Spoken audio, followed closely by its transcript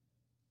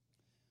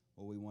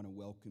want to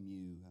welcome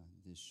you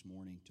this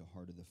morning to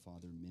Heart of the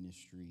Father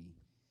Ministry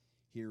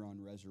here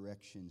on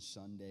Resurrection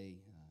Sunday.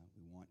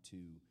 We want to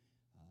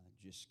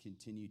just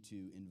continue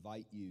to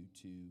invite you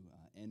to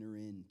enter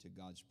into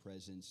God's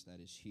presence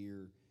that is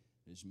here,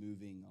 that is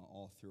moving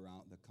all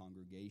throughout the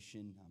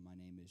congregation. My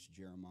name is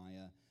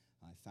Jeremiah.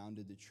 I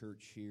founded the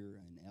church here,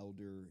 an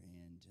elder,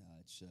 and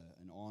it's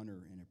an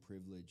honor and a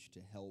privilege to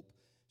help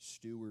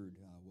steward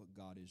what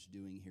God is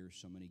doing here.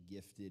 So many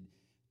gifted,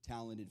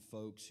 talented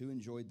folks. Who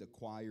enjoyed the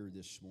choir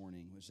this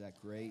morning? Was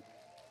that great?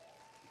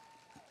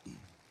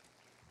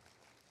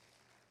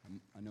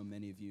 I know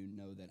many of you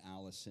know that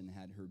Allison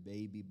had her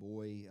baby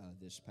boy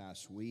this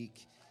past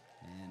week,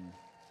 and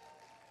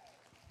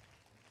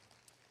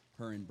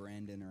her and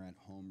Brandon are at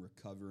home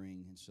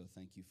recovering, and so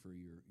thank you for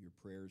your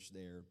prayers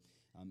there.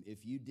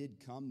 If you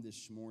did come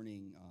this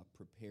morning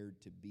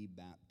prepared to be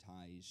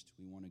baptized,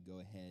 we want to go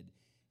ahead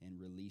and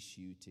release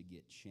you to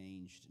get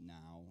changed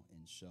now,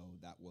 and so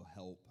that will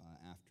help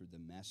after the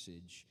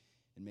message.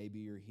 And maybe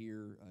you're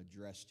here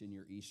dressed in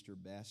your Easter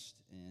best,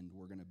 and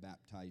we're going to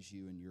baptize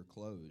you in your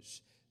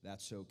clothes.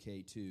 That's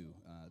okay too.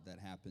 That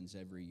happens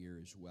every year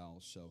as well.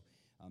 So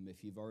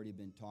if you've already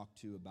been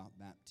talked to about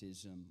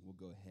baptism, we'll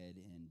go ahead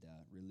and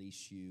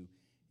release you,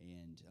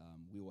 and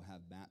we will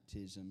have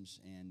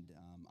baptisms. And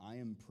I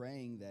am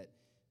praying that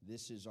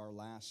this is our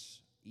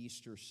last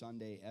Easter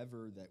Sunday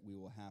ever that we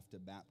will have to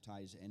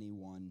baptize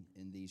anyone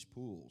in these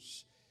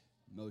pools.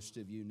 Most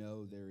of you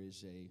know there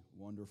is a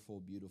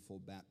wonderful, beautiful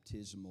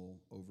baptismal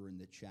over in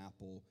the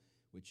chapel,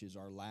 which is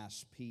our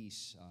last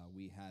piece.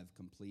 We have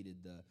completed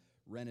the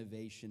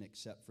renovation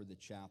except for the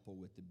chapel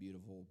with the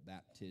beautiful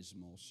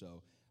baptismal.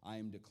 So I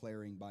am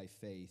declaring by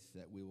faith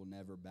that we will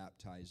never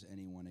baptize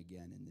anyone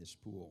again in this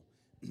pool.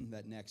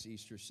 That next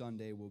Easter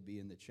Sunday will be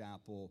in the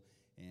chapel,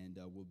 and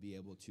we'll be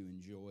able to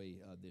enjoy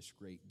this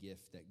great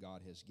gift that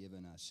God has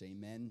given us.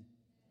 Amen.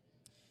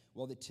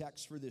 Well, the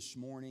text for this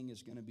morning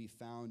is going to be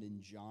found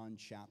in John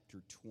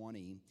chapter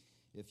 20.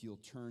 If you'll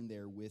turn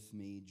there with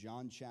me,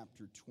 John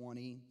chapter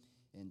 20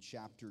 and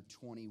chapter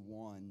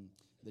 21.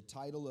 The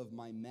title of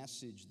my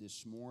message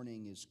this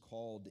morning is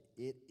called,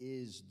 "It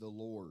is the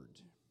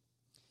Lord."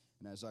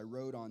 And as I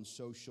wrote on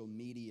social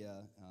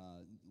media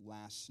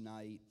last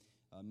night,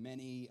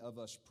 many of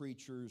us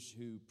preachers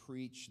who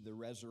preach the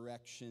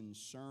resurrection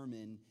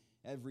sermon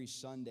every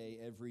Sunday,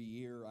 every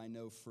year, I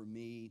know for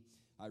me,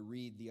 I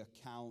read the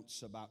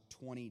accounts about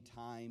 20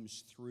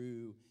 times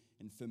through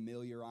and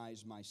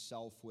familiarize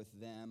myself with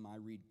them. I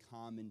read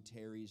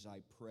commentaries,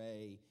 I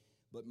pray.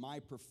 But my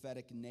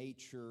prophetic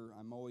nature,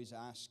 I'm always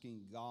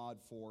asking God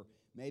for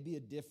maybe a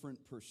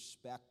different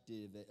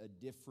perspective, a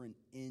different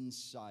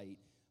insight.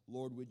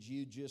 Lord, would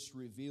you just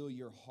reveal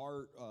your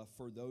heart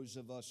for those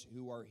of us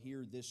who are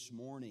here this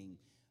morning?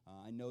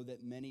 I know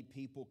that many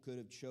people could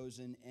have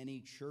chosen any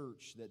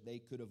church that they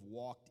could have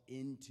walked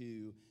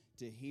into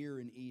to hear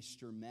an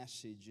Easter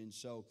message. And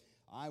so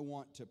I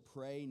want to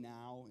pray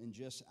now and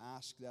just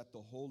ask that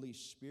the Holy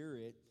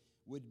Spirit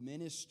would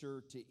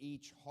minister to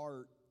each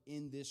heart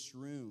in this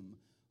room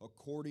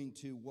according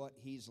to what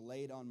He's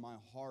laid on my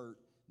heart,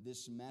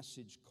 this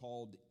message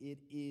called, "It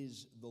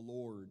is the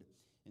Lord."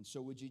 And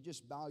so would you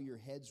just bow your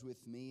heads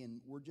with me,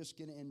 and we're just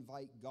going to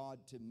invite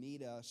God to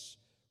meet us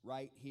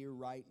right here,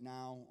 right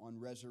now on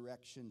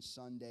Resurrection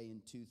Sunday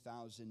in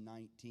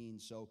 2019.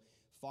 So,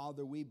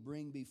 Father, we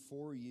bring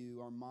before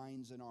you our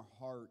minds and our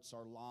hearts,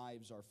 our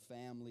lives, our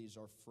families,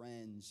 our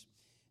friends.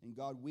 And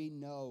God, we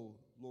know,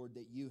 Lord,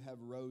 that you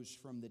have rose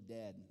from the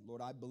dead.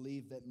 Lord, I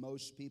believe that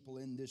most people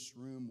in this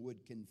room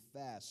would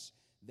confess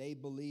they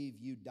believe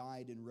you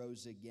died and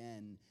rose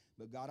again.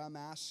 But God, I'm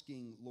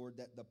asking, Lord,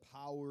 that the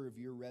power of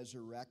your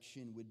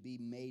resurrection would be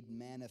made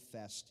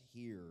manifest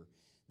here,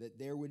 that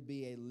there would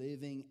be a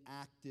living,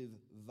 active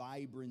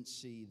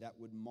vibrancy that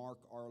would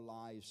mark our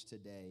lives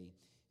today.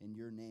 In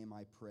your name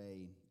I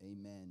pray,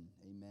 amen,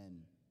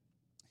 amen.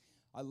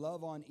 I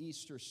love on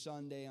Easter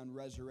Sunday, on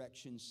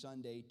Resurrection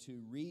Sunday,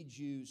 to read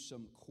you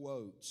some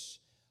quotes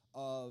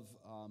of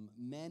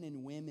men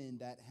and women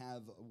that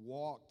have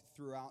walked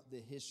throughout the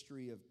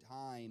history of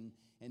time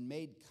and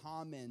made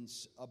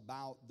comments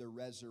about the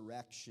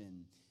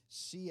resurrection.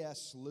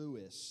 C.S.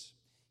 Lewis,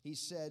 he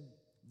said,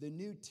 "The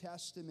New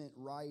Testament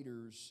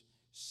writers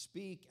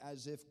speak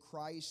as if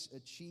Christ's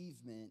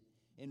achievement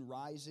in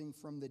rising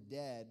from the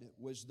dead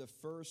was the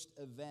first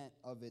event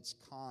of its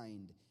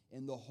kind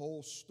in the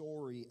whole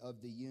story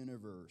of the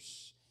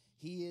universe.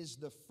 He is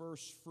the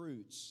first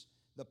fruits,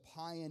 the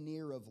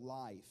pioneer of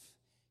life.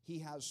 He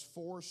has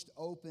forced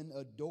open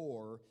a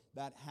door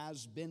that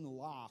has been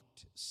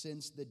locked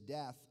since the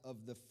death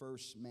of the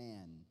first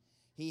man.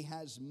 He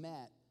has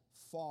met,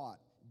 fought,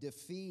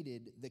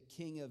 defeated the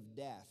king of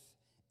death.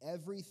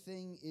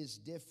 Everything is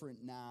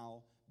different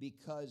now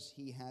because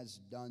he has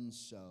done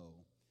so."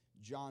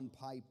 John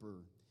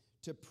Piper,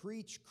 "To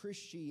preach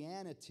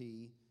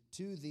Christianity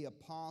to the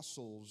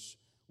apostles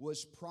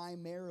was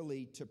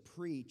primarily to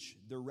preach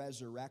the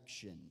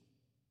resurrection."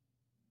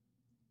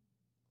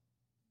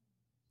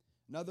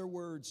 In other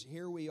words,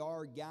 here we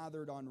are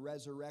gathered on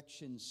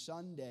Resurrection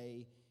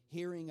Sunday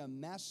hearing a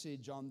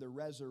message on the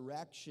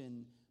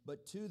resurrection,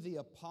 but to the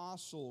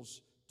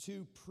apostles,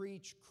 to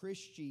preach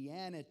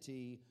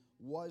Christianity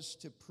was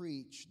to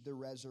preach the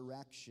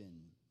resurrection.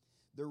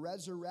 The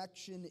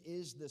resurrection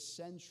is the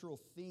central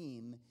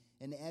theme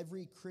in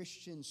every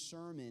Christian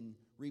sermon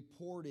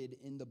reported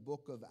in the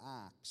book of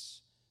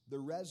Acts. The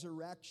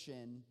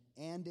resurrection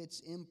and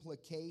its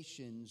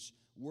implications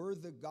were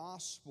the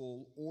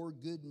gospel or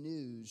good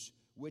news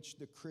which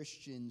the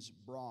Christians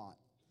brought.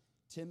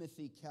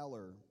 Timothy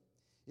Keller: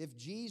 if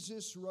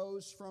Jesus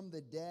rose from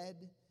the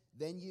dead,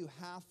 then you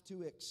have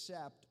to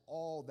accept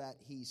all that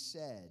he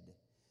said.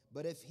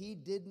 But if he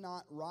did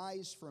not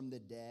rise from the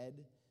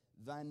dead,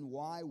 then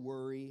why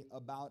worry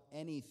about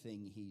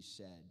anything he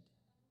said?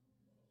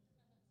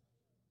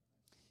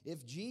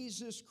 If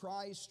Jesus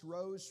Christ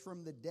rose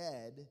from the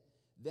dead,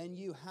 then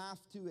you have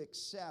to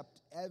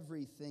accept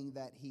everything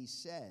that he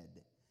said.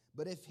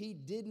 But if he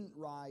didn't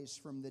rise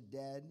from the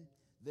dead,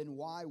 then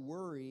why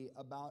worry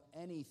about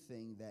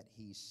anything that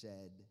he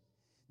said?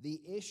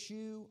 The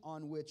issue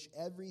on which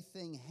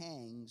everything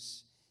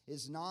hangs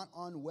is not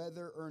on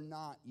whether or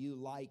not you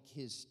like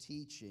his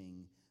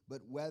teaching,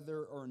 but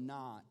whether or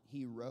not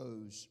he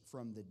rose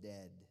from the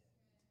dead.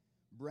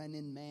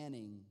 Brennan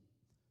Manning: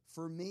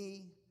 for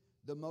me,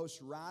 the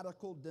most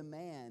radical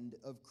demand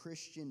of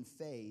Christian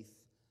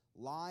faith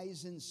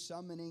lies in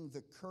summoning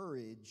the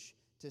courage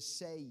to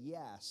say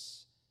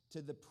yes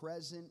to the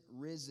present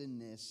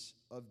risenness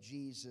of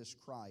Jesus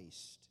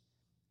Christ.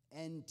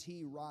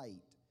 N.T.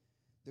 Wright,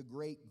 the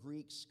great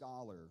Greek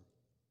scholar: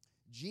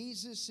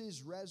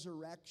 Jesus'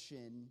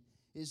 resurrection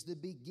is the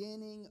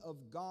beginning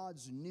of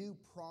God's new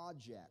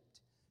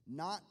project,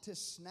 not to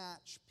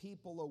snatch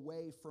people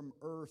away from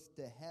earth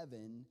to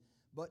heaven,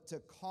 but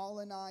to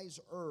colonize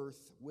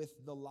earth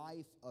with the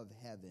life of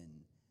heaven.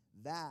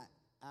 That,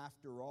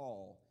 after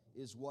all,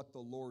 is what the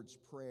Lord's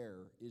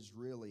Prayer is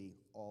really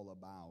all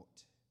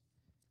about.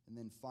 And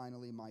then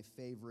finally, my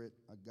favorite,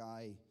 a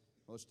guy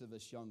most of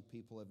us young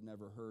people have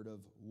never heard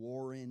of,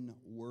 Warren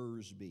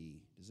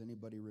Wiersbe. Does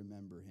anybody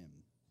remember him?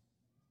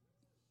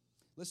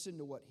 Listen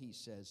to what he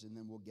says, and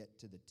then we'll get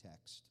to the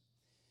text.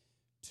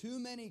 Too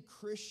many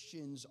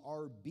Christians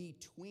are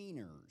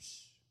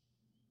betweeners.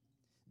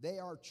 They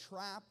are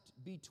trapped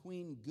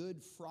between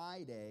Good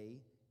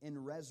Friday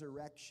and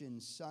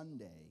Resurrection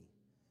Sunday,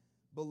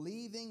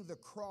 believing the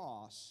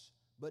cross,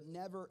 but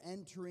never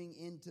entering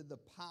into the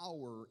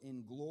power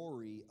and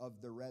glory of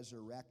the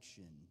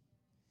resurrection.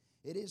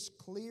 It is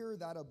clear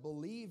that a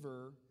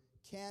believer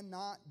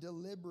cannot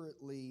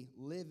deliberately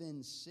live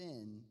in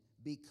sin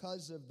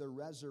because of the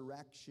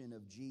resurrection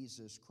of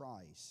Jesus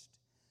Christ.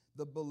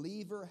 The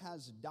believer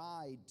has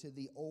died to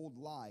the old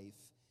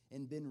life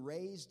and been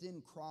raised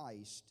in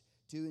Christ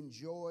to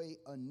enjoy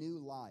a new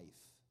life.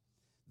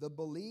 The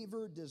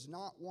believer does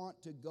not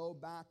want to go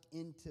back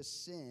into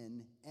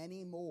sin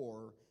any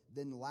more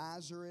than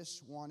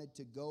Lazarus wanted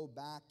to go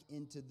back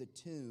into the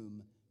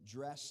tomb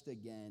dressed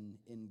again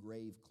in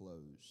grave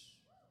clothes.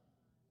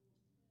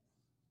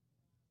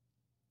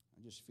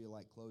 I just feel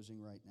like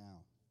closing right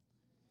now.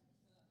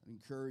 I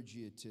encourage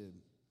you to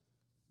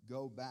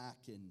go back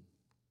and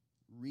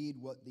read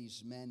what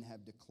these men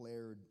have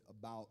declared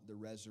about the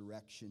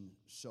resurrection,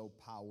 so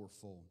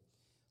powerful.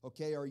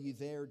 Okay, are you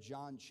there?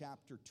 John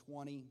chapter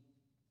 20.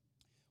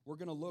 We're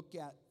going to look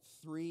at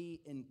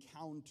 3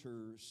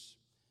 encounters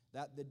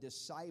that the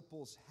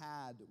disciples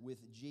had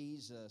with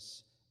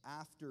Jesus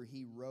after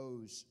he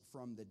rose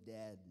from the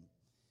dead.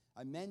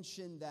 I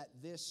mentioned that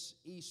this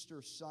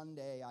Easter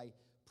Sunday, I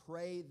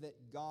pray that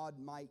God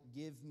might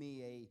give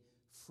me a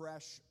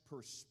fresh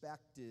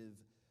perspective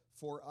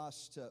for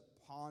us to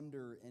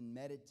ponder and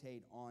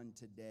meditate on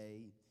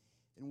today.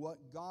 And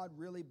what God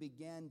really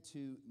began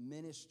to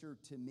minister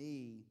to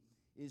me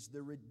is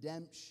the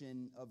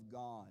redemption of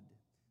God,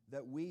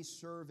 that we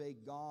serve a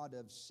God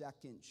of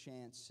second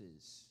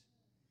chances,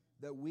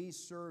 that we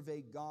serve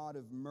a God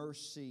of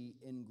mercy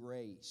and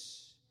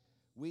grace.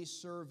 We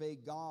serve a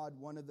God,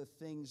 one of the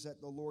things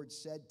that the Lord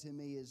said to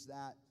me is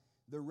that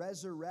the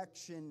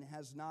resurrection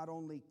has not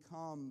only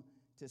come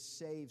to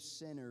save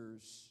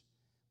sinners,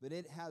 but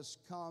it has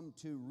come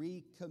to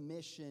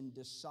recommission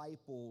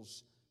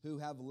disciples who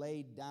have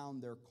laid down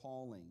their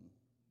calling.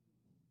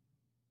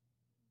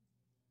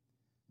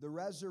 The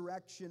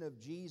resurrection of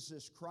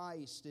Jesus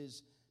Christ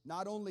is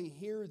not only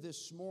here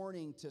this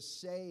morning to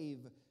save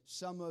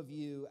some of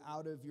you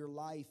out of your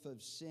life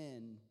of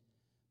sin,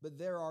 but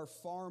there are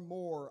far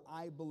more,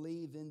 I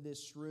believe, in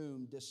this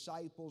room,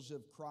 disciples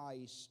of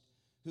Christ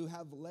who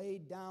have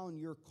laid down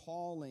your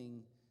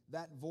calling,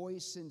 that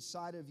voice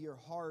inside of your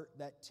heart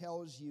that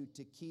tells you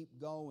to keep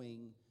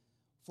going.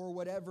 For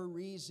whatever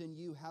reason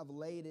you have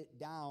laid it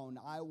down,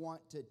 I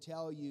want to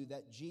tell you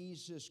that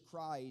Jesus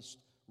Christ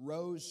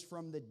rose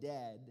from the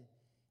dead.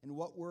 And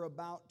what we're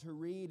about to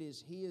read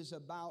is he is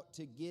about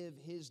to give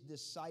his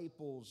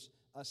disciples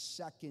a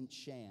second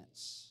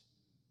chance.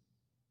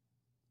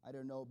 I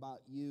don't know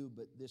about you,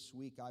 but this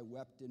week I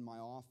wept in my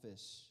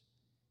office,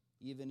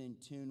 even in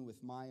tune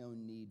with my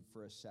own need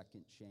for a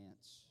second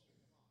chance.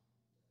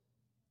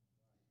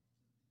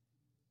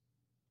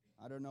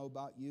 I don't know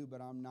about you, but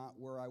I'm not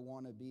where I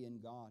want to be in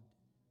God.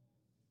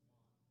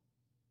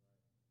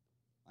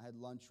 I had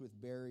lunch with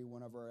Barry,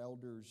 one of our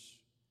elders,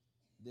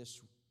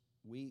 this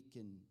week,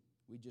 and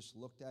we just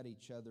looked at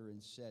each other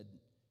and said,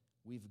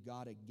 we've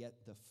got to get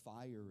the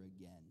fire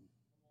again.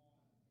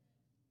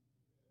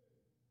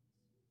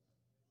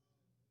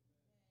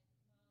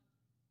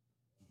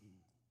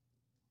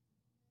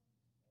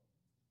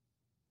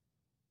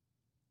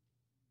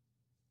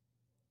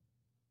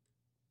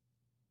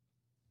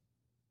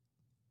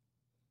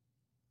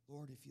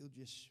 Lord, if you'll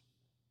just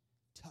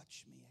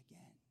touch me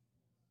again.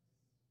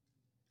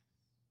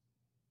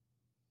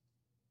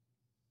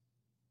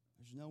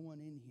 There's no one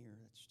in here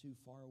that's too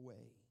far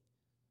away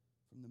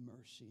from the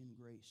mercy and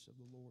grace of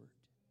the Lord.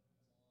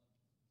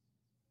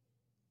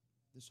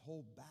 This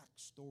whole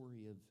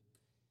backstory of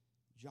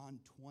John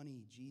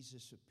 20,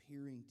 Jesus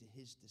appearing to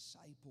his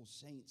disciples,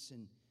 saints,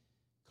 and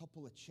a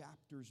couple of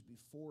chapters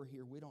before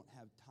here. We don't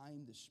have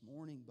time this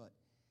morning, but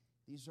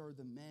these are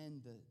the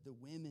men, the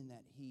women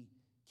that he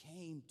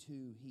came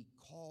to, he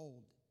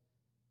called,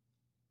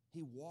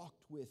 he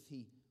walked with,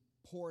 he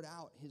poured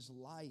out his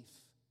life.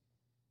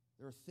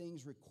 There are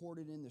things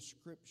recorded in the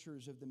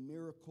scriptures of the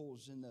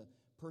miracles and the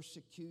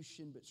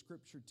persecution, but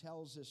scripture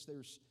tells us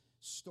there's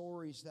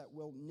stories that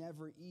we'll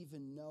never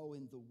even know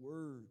in the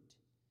Word.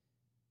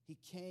 He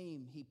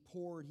came, he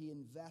poured, he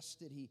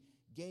invested, he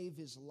gave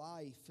his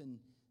life, and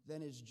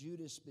then as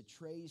Judas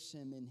betrays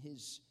him in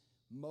his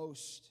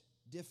most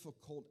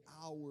difficult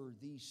hour,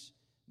 these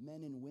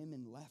men and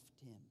women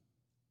left him.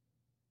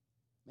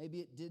 Maybe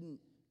it didn't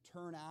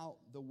turn out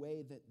the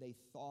way that they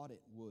thought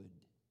it would.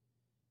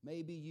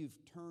 Maybe you've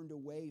turned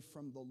away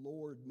from the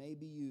Lord.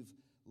 Maybe you've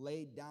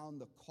laid down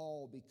the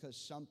call because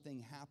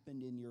something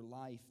happened in your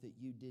life that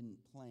you didn't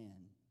plan.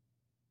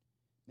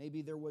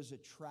 Maybe there was a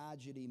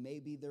tragedy.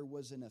 Maybe there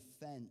was an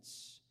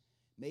offense.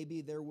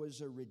 Maybe there was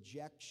a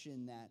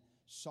rejection that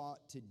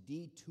sought to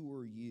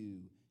detour you,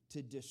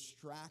 to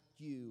distract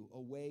you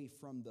away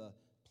from the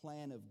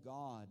plan of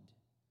God.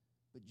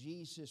 But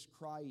Jesus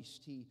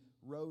Christ, he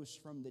rose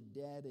from the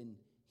dead and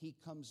he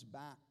comes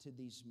back to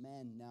these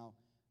men. Now,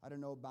 I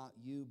don't know about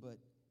you, but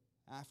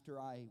after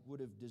I would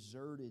have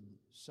deserted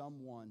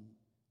someone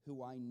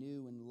who I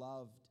knew and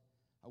loved,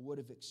 I would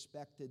have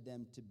expected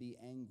them to be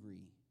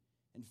angry.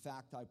 In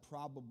fact, I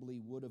probably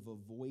would have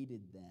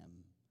avoided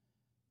them.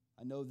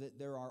 I know that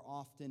there are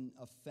often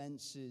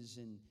offenses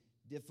and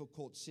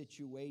difficult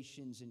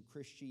situations in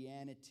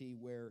Christianity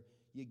where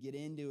you get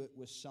into it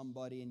with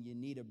somebody and you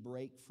need a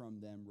break from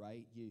them,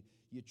 right?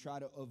 You try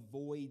to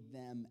avoid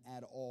them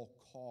at all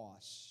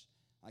costs.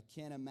 I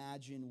can't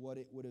imagine what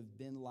it would have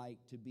been like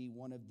to be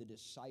one of the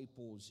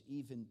disciples,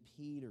 even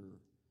Peter,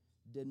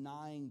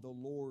 denying the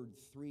Lord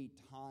 3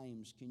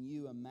 times. Can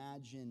you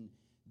imagine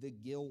the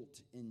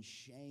guilt and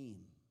shame?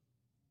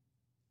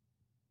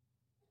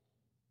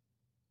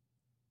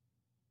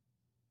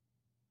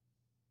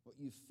 What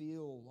you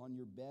feel on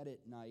your bed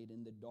at night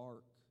in the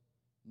dark,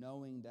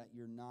 knowing that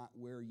you're not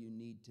where you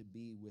need to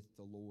be with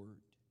the Lord.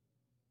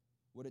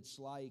 What it's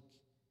like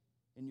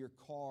in your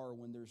car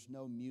when there's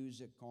no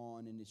music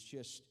on and it's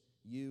just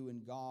you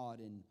and God,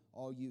 and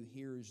all you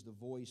hear is the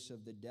voice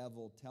of the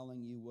devil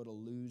telling you what a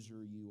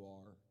loser you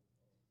are,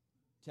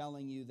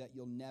 telling you that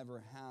you'll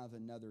never have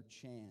another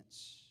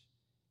chance.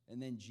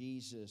 And then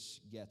Jesus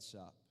gets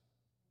up.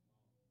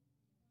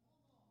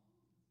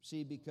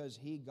 See, because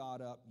he got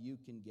up, you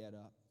can get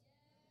up.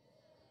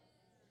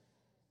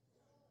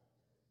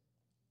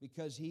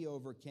 Because he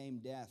overcame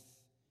death,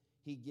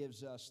 he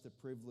gives us the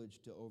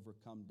privilege to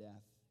overcome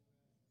death.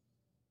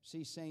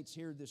 See, saints,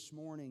 here this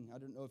morning, I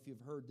don't know if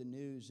you've heard the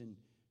news in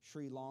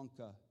Sri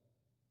Lanka.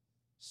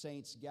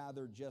 Saints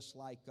gathered just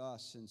like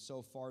us, and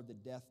so far the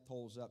death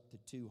toll's up to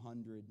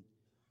 200.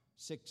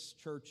 6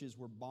 churches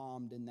were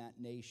bombed in that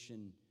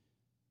nation.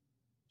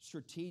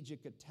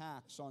 Strategic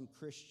attacks on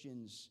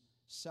Christians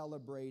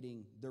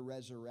celebrating the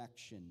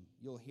resurrection.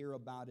 You'll hear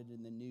about it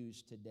in the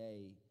news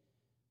today.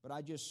 But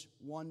I just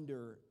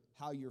wonder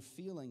how you're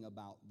feeling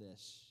about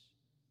this.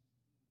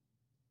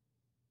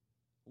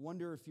 I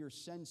wonder if you're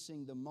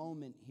sensing the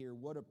moment here.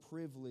 What a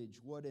privilege,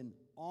 what an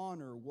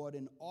honor, what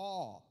an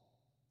awe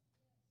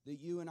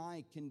that you and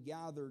I can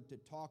gather to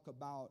talk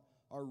about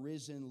our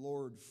risen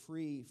Lord,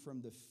 free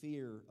from the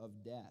fear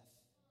of death.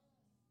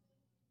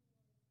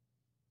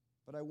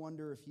 But I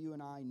wonder if you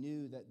and I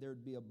knew that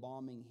there'd be a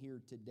bombing here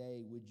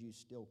today, would you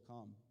still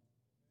come?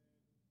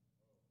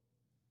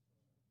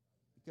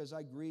 Because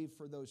I grieve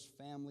for those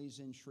families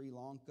in Sri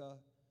Lanka.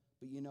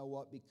 But you know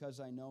what?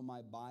 Because I know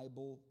my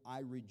Bible,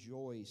 I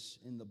rejoice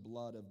in the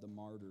blood of the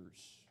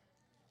martyrs.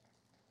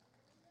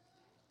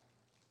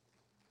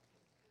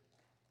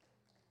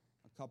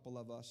 A couple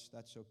of us,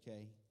 that's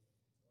okay.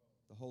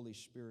 The Holy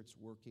Spirit's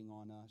working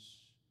on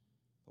us.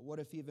 But what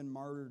if even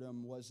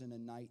martyrdom wasn't a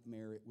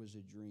nightmare, it was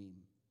a dream?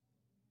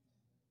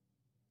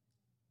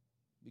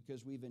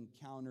 Because we've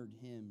encountered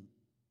him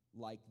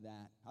like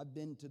that. I've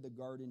been to the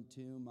Garden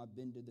Tomb. I've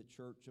been to the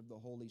Church of the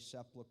Holy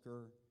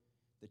Sepulchre,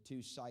 the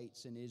 2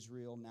 sites in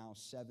Israel now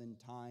 7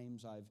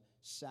 times. I've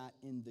sat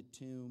in the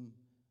tomb.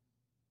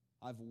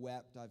 I've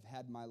wept. I've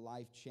had my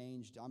life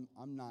changed.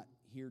 I'm not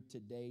here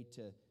today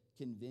to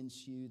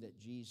convince you that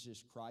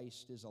Jesus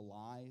Christ is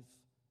alive.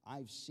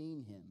 I've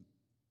seen him.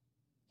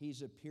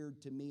 He's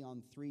appeared to me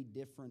on 3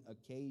 different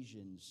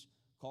occasions.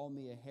 Call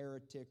me a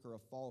heretic or a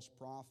false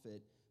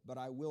prophet, but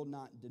I will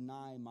not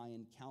deny my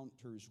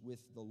encounters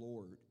with the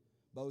Lord,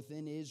 both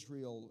in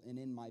Israel and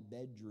in my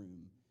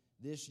bedroom.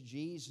 This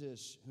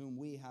Jesus whom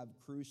we have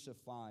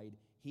crucified,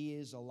 he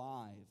is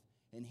alive,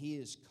 and he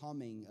is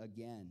coming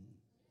again.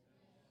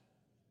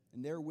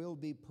 And there will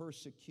be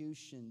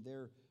persecution.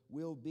 There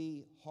will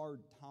be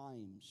hard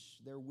times.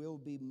 There will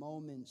be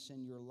moments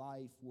in your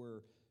life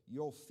where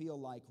you'll feel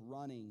like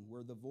running,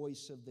 where the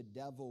voice of the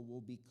devil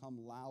will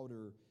become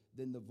louder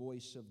than the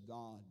voice of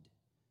God.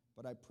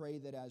 But I pray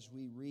that as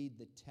we read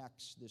the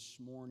text this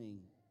morning,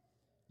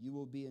 you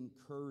will be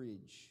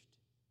encouraged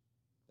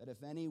that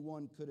if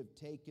anyone could have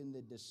taken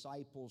the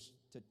disciples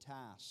to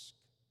task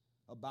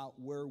about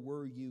where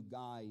were you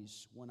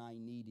guys when I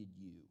needed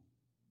you,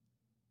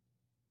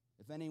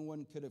 if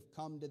anyone could have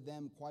come to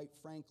them, quite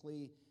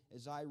frankly,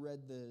 as I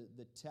read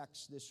the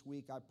text this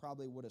week, I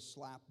probably would have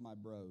slapped my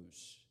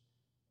bros.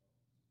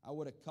 I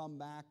would have come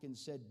back and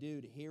said,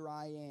 dude, here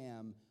I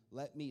am.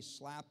 Let me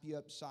slap you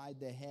upside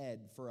the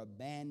head for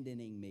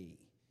abandoning me.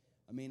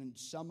 I mean,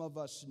 some of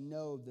us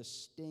know the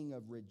sting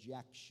of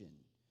rejection.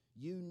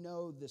 You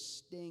know the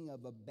sting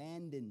of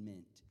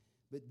abandonment.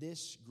 But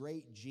this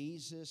great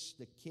Jesus,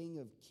 the King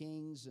of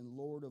Kings and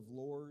Lord of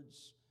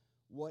Lords,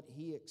 what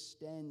he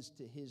extends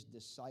to his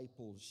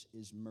disciples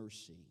is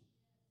mercy.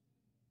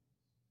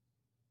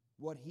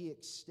 What he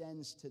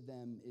extends to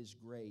them is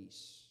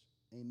grace.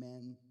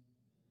 Amen.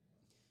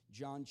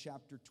 John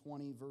chapter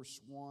 20,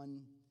 verse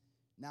 1.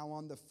 Now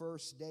on the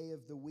first day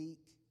of the week,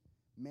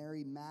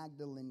 Mary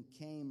Magdalene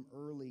came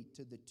early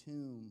to the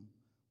tomb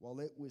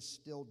while it was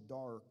still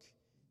dark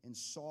and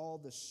saw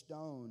the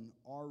stone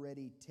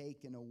already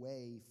taken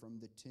away from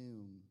the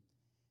tomb.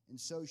 And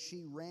so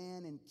she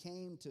ran and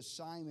came to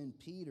Simon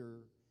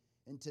Peter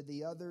and to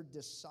the other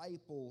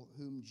disciple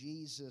whom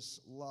Jesus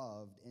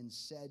loved and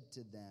said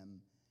to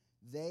them,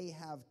 they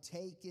have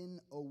taken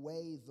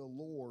away the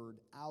Lord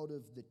out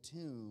of the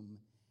tomb,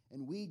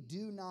 and we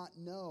do not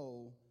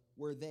know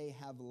where they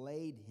have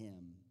laid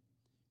him.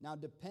 Now,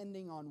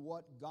 depending on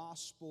what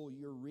gospel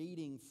you're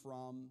reading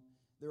from,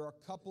 there are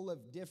a couple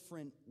of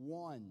different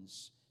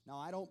ones. Now,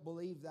 I don't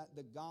believe that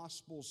the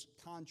gospels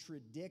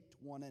contradict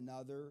one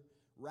another.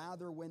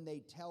 Rather, when they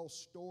tell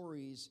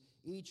stories,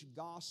 each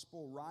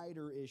gospel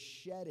writer is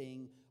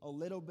shedding a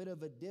little bit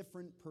of a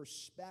different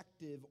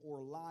perspective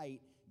or light,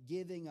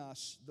 giving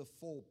us the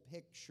full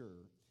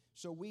picture.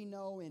 So we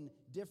know in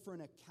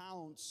different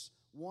accounts,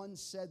 one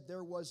said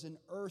there was an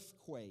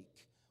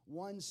earthquake.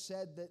 One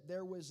said that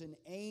there was an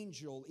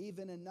angel.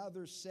 Even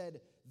another said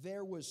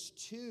there was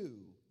 2.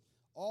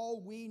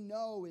 All we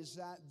know is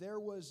that there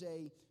was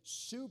a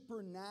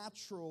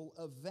supernatural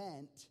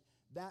event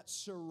that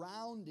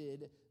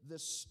surrounded the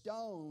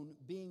stone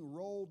being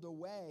rolled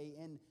away,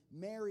 and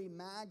Mary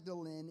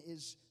Magdalene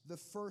is the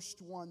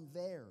first one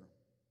there.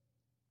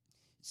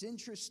 It's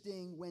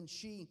interesting when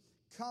she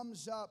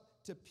comes up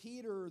to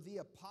Peter, the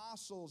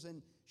apostles,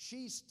 and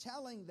she's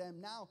telling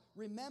them, now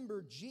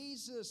remember,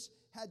 Jesus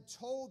had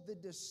told the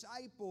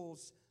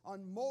disciples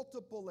on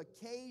multiple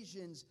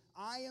occasions,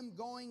 I am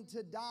going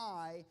to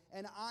die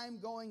and I'm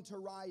going to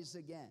rise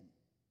again.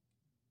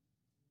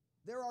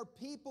 There are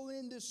people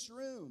in this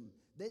room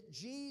that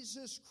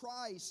Jesus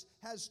Christ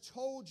has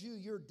told you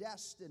your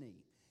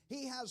destiny.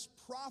 He has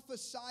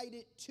prophesied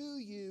it to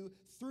you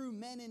through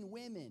men and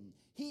women.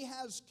 He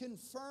has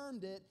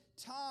confirmed it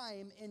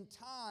time and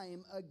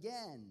time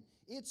again.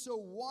 It's a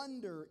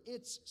wonder,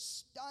 it's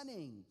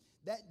stunning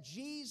that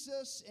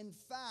Jesus, in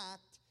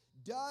fact,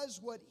 does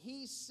what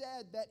he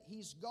said that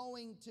he's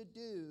going to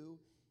do.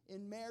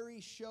 And Mary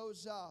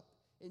shows up,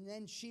 and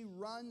then she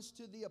runs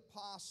to the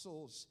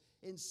apostles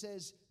and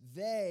says,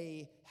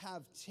 they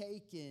have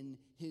taken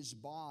his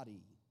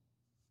body.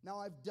 Now,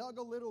 I've dug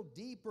a little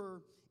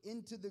deeper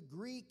into the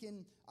Greek,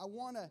 and I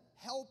want to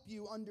help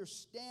you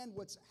understand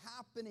what's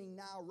happening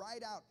now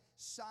right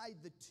outside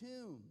the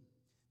tomb.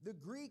 The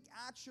Greek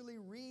actually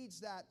reads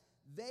that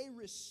they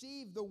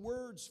receive the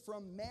words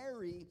from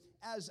Mary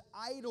as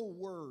idle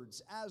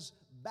words, as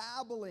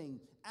babbling,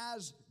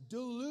 as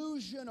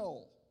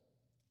delusional.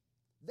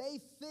 They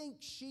think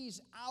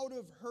she's out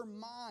of her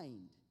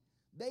mind.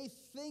 They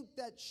think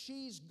that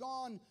she's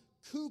gone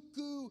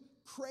cuckoo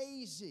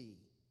crazy.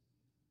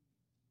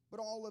 But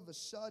all of a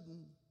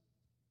sudden,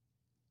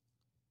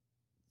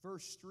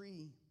 verse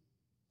 3,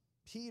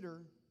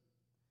 Peter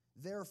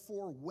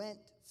therefore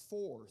went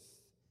forth,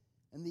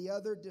 and the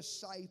other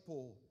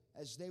disciple,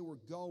 as they were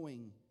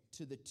going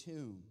to the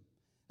tomb.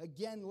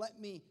 Again, let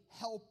me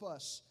help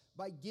us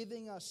by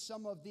giving us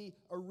some of the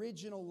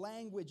original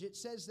language. It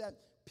says that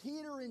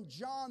Peter and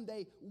John,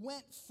 they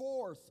went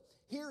forth.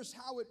 Here's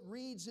how it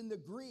reads in the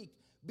Greek.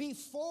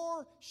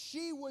 Before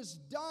she was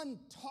done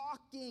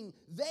talking,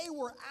 they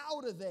were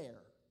out of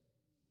there.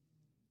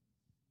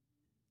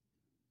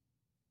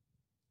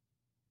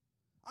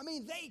 I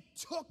mean, they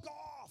took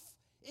off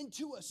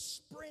into a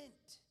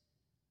sprint.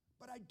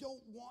 But I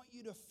don't want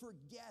you to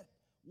forget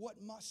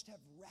what must have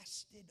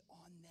rested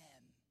on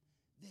them.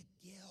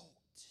 The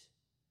guilt,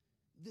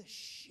 the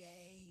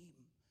shame,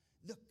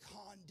 the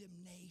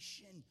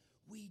condemnation.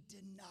 We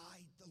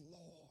denied the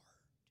Lord.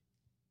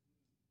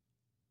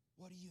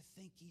 What do you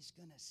think he's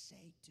going to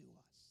say to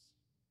us?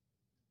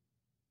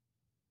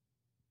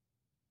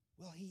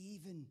 Will he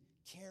even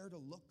care to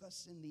look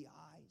us in the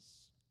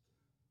eyes?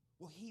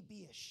 Will he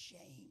be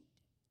ashamed?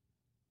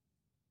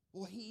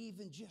 Will he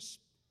even just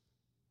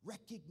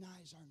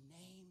recognize our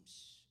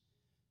names?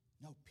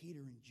 No, Peter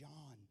and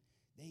John,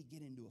 they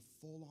get into a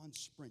full-on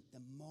sprint.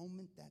 The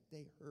moment that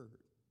they heard,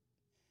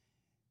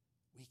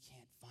 we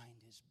can't find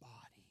his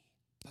body.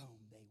 Boom,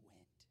 they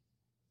went.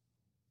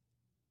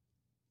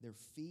 Their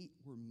feet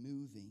were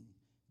moving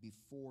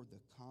before the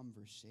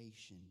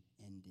conversation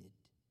ended.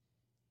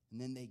 And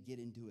then they get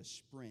into a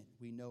sprint.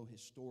 We know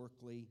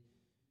historically,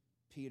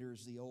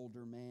 Peter's the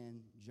older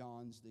man,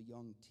 John's the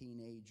young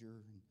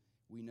teenager, and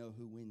we know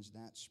who wins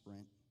that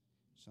sprint.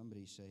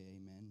 Somebody say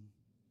amen.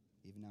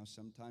 Even now,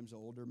 sometimes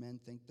older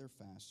men think they're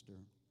faster.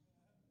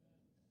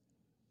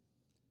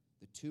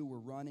 The two were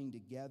running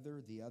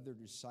together. The other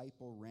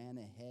disciple ran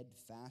ahead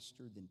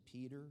faster than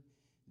Peter.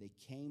 They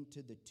came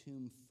to the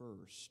tomb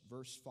first.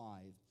 Verse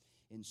 5,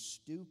 and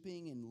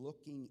stooping and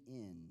looking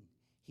in,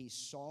 he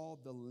saw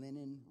the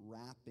linen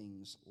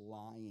wrappings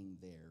lying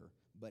there,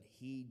 but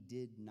he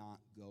did not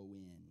go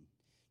in.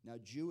 Now,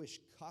 Jewish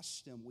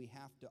custom, we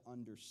have to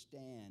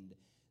understand,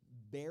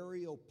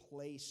 burial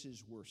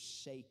places were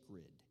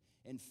sacred.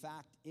 In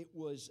fact, it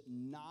was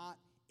not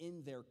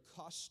in their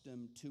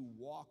custom to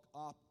walk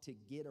up to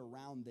get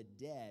around the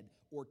dead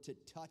or to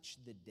touch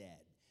the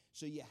dead.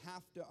 So you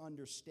have to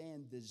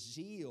understand the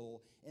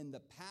zeal and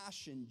the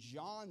passion.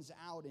 John's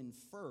out in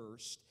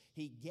first.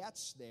 He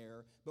gets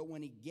there, but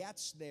when he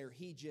gets there,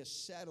 he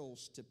just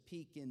settles to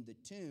peek in the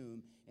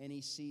tomb, and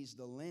he sees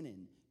the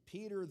linen.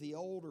 Peter, the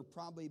older,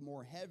 probably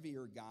more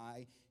heavier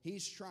guy,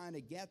 he's trying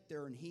to get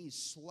there, and he's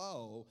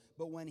slow.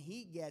 But when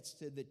he gets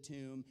to the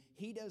tomb,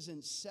 he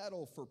doesn't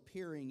settle for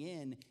peering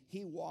in.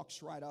 He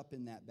walks right up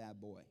in that bad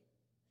boy.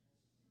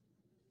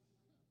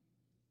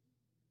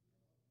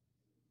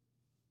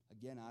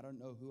 Again, I don't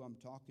know who I'm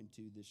talking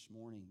to this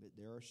morning, but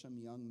there are some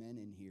young men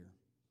in here.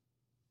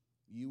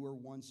 You were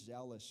once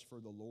zealous for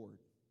the Lord.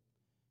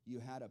 You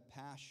had a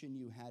passion,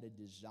 you had a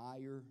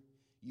desire,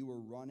 you were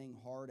running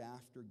hard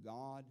after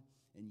God,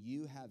 and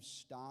you have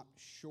stopped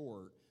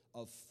short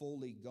of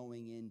fully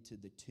going into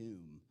the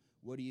tomb.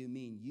 What do you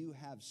mean? You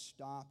have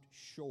stopped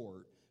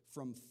short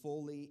from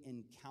fully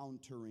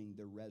encountering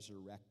the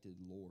resurrected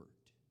Lord.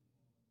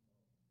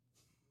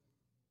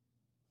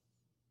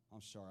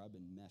 I'm sorry, I've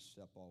been messed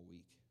up all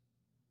week.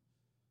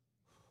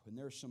 And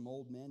there's some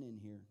old men in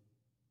here.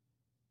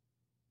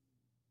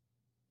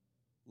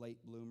 Late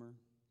bloomer,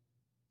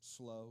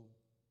 slow,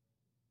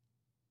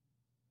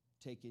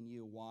 taking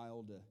you a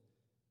while to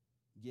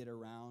get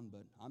around,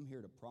 but I'm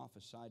here to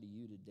prophesy to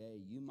you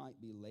today. You might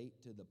be late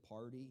to the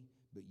party,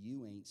 but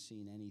you ain't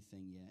seen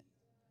anything yet.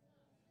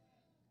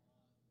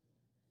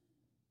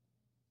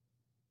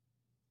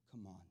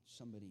 Come on,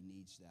 somebody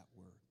needs that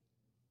word.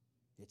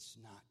 It's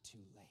not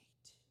too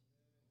late.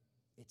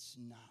 It's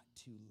not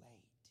too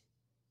late.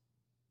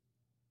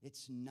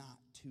 It's not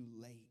too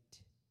late.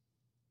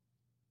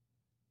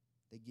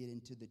 They get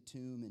into the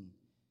tomb and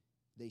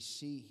they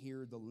see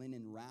here the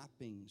linen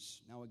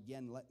wrappings. Now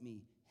again, let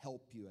me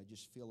help you. I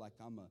just feel like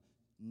I'm a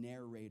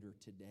narrator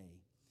today.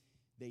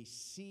 They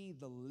see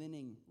the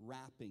linen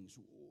wrappings.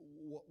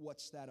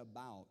 What's that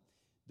about?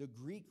 The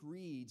Greek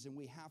reads, and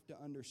we have to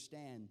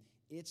understand,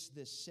 it's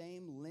the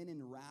same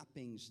linen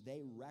wrappings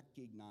they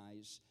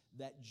recognize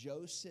that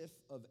Joseph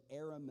of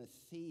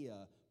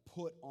Arimathea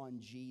put on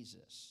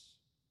Jesus.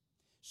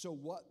 So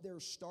what they're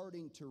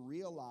starting to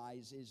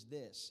realize is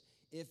this: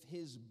 if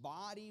his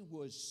body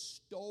was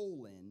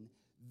stolen,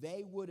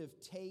 they would have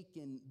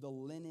taken the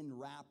linen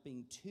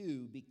wrapping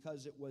too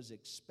because it was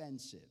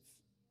expensive.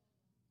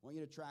 I want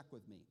you to track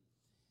with me.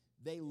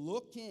 They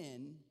look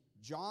in,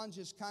 John's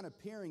just kind of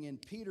peering in,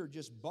 Peter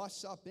just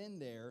busts up in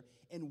there,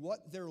 and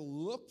what they're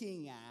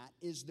looking at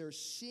is they're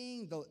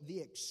seeing the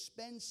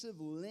expensive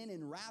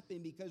linen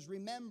wrapping, because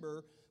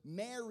remember,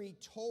 Mary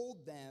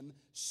told them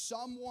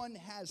someone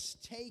has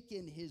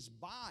taken his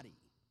body,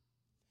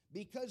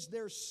 because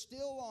they're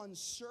still on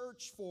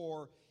search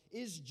for,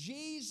 is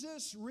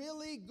Jesus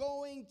really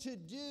going to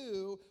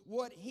do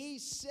what he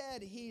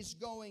said he's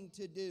going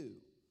to do?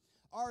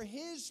 Are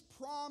his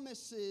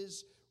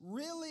promises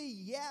really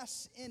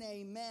yes and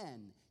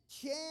amen?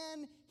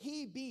 Can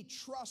he be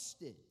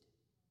trusted?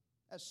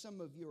 As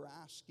some of you are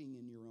asking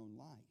in your own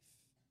life.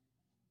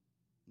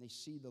 And they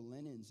see the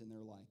linens and they're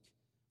like,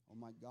 oh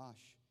my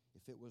gosh,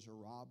 if it was a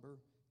robber,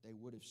 they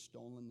would have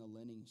stolen the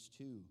linens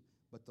too.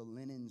 But the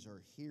linens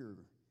are here.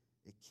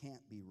 It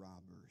can't be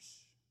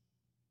robbers.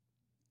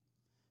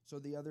 So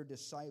the other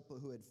disciple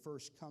who had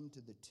first come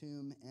to the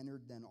tomb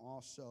entered then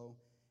also,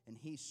 and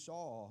he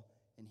saw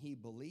and he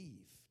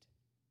believed.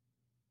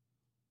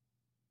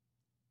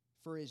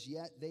 For as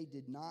yet they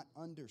did not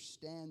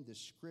understand the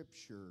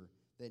scripture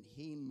that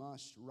he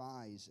must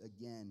rise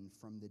again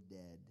from the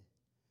dead.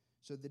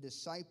 So the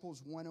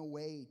disciples went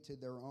away to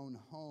their own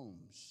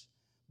homes.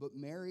 But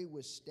Mary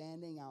was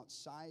standing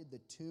outside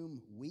the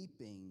tomb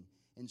weeping.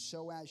 And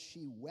so as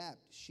she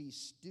wept, she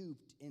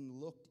stooped and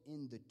looked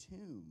in the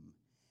tomb.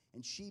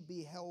 And she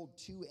beheld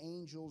two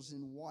angels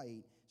in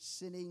white,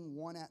 sitting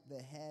one at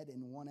the head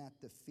and one at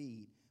the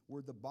feet,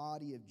 where the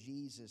body of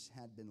Jesus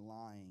had been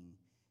lying.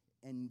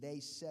 And they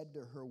said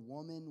to her,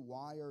 Woman,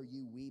 why are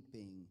you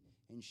weeping?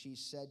 And she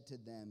said to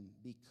them,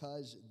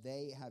 Because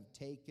they have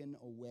taken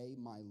away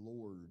my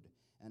Lord,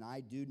 and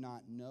I do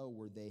not know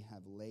where they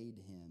have laid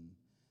him.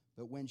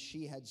 But when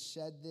she had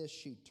said this,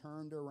 she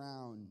turned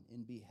around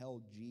and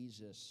beheld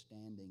Jesus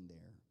standing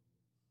there,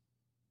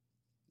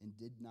 and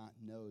did not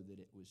know that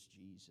it was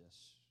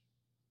Jesus.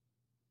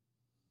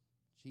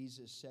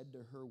 Jesus said to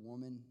her,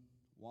 Woman,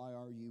 why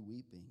are you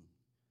weeping?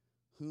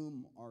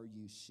 Whom are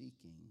you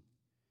seeking?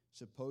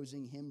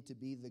 Supposing him to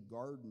be the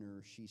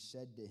gardener, she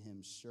said to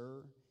him,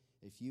 Sir,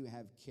 if you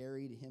have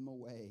carried him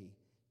away,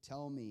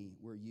 tell me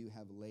where you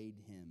have laid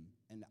him,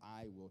 and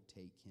I will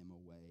take him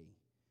away.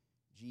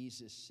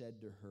 Jesus said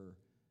to her,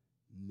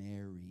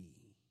 Mary.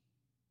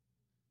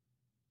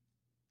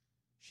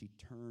 She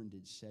turned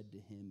and said to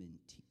him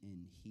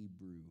in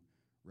Hebrew,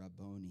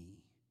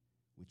 Rabboni,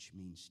 which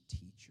means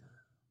teacher.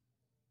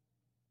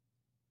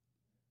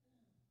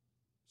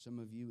 Some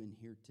of you in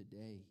here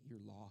today, you're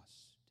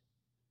lost.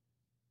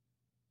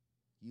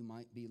 You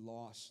might be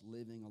lost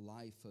living a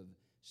life of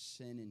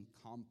sin and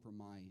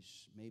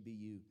compromise. Maybe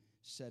you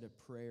said a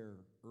prayer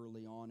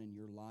early on in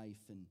your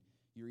life and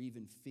you're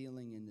even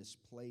feeling in this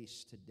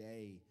place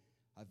today,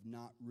 I've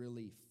not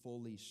really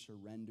fully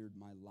surrendered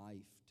my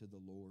life to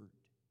the Lord.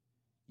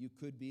 You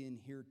could be in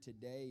here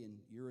today and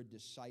you're a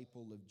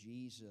disciple of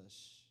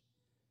Jesus,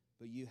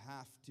 but you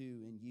have to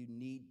and you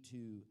need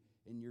to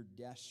and you're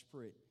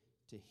desperate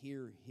to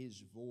hear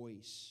his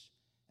voice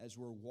as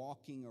we're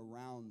walking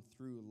around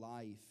through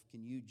life.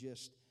 Can you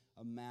just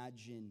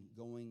imagine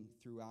going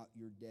throughout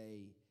your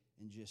day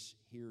and just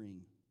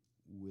hearing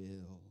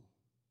Will,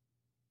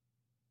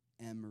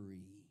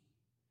 Emery,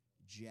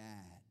 Jad?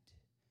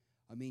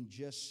 I mean,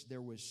 just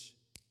there was,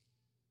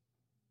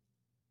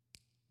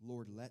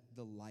 Lord, let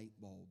the light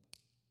bulb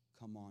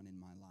come on in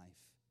my life.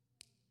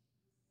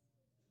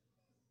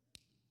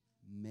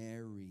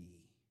 Mary.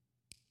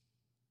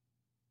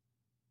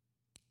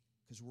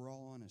 Because we're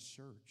all on a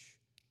search.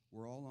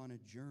 We're all on a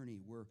journey.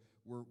 We're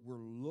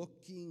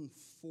looking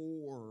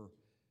for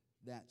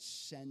that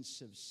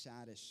sense of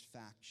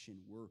satisfaction.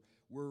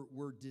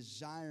 We're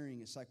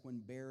desiring. It's like when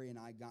Barry and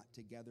I got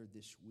together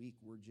this week,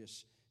 we're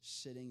just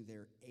sitting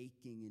there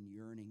aching and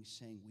yearning,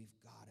 saying, we've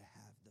got to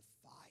have the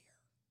fire.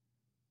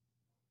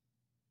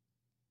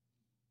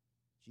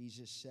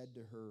 Jesus said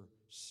to her,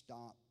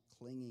 stop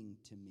clinging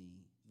to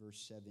me.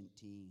 Verse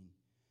 17,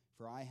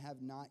 for I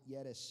have not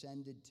yet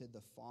ascended to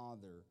the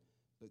Father,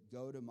 but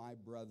go to my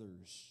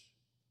brothers,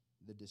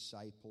 the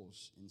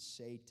disciples, and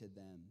say to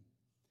them,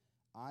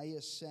 I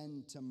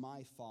ascend to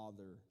my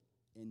Father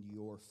and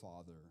your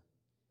Father,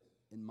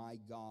 and my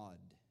God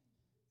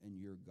and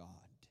your God.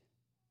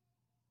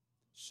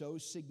 So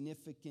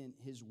significant,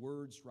 his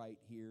words right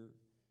here,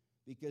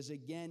 because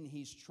again,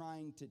 he's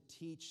trying to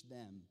teach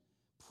them,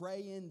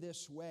 pray in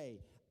this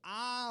way,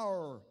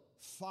 our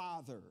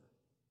Father,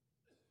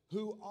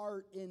 who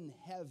art in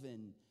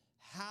heaven,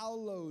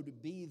 hallowed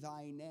be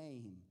thy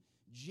name.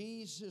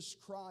 Jesus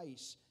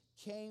Christ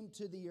came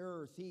to the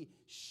earth. He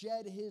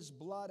shed his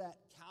blood at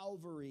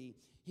Calvary.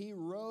 He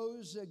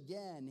rose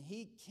again.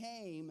 He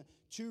came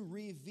to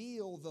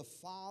reveal the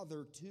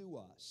Father to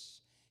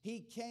us. He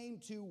came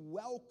to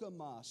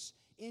welcome us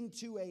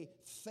into a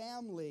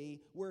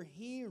family where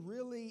he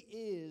really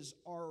is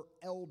our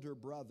elder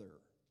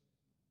brother.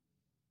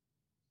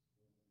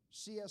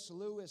 C.S.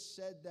 Lewis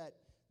said that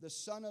the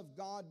Son of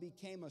God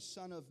became a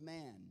son of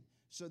man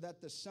so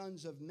that the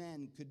sons of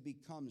men could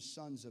become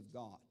sons of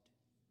God.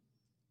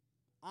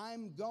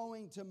 I'm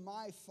going to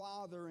my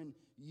Father and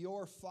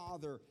your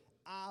Father,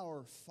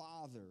 our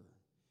Father.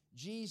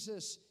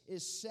 Jesus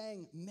is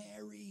saying,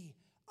 Mary,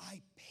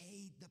 I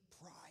paid the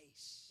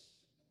price.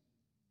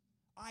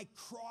 I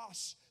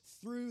crossed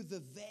through the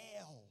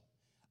veil.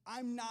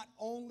 I'm not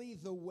only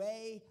the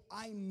way,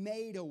 I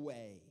made a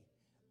way.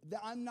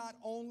 I'm not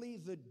only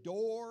the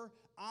door,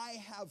 I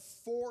have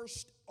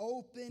forced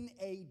open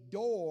a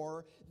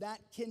door that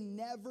can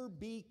never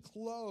be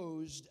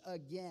closed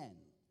again.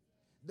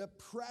 The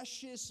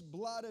precious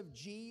blood of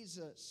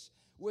Jesus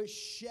was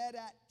shed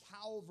at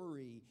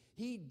Calvary.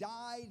 He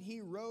died,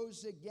 he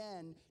rose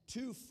again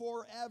to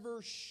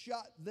forever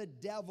shut the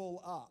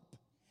devil up.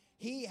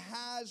 He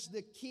has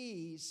the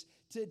keys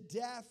to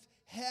death,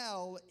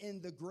 hell,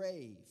 and the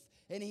grave.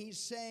 And he's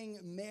saying,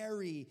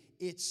 Mary,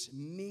 it's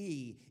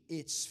me.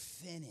 It's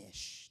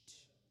finished.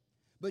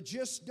 But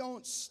just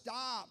don't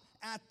stop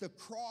at the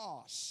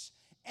cross.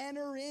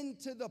 Enter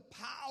into the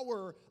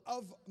power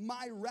of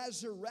my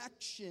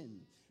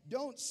resurrection.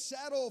 Don't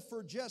settle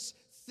for just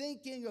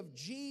thinking of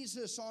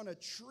Jesus on a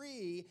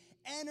tree.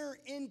 enter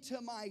into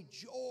my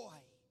joy.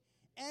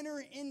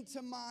 Enter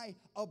into my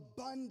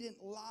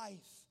abundant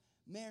life.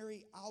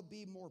 Mary, I'll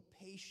be more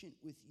patient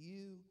with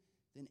you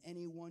than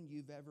anyone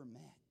you've ever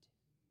met.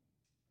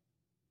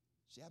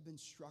 See, I've been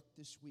struck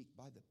this week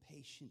by the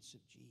patience of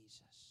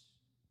Jesus.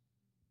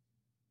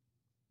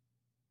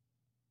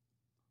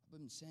 I've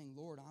been saying,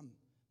 Lord,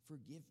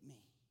 forgive me.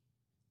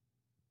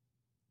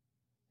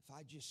 If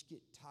I just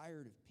get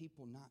tired of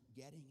people not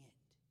getting it.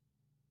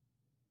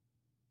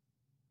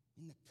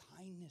 In the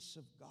kindness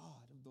of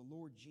God, of the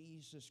Lord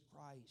Jesus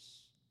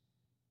Christ,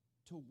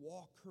 to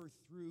walk her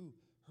through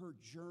her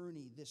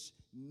journey, this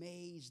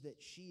maze that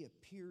she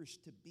appears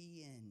to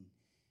be in.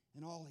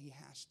 And all he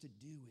has to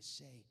do is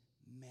say,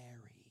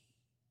 Mary,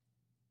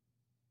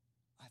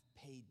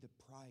 I've paid the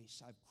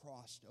price. I've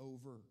crossed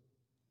over.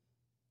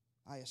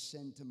 I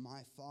ascend to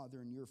my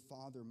Father and your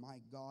Father, my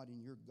God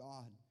and your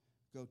God.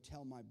 Go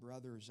tell my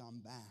brothers I'm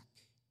back.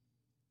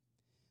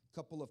 A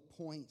couple of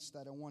points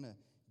that I want to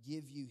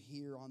give you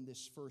here on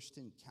this first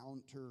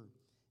encounter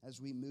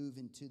as we move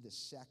into the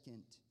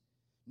second.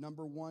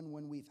 Number one,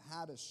 when we've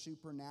had a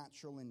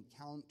supernatural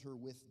encounter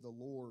with the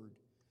Lord,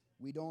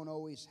 we don't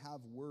always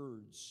have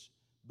words,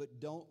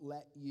 but don't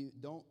let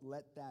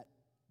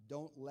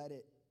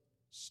it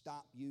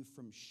stop you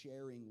from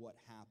sharing what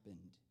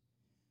happened.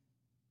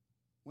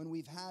 When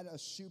we've had a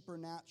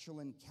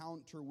supernatural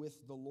encounter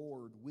with the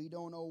Lord, we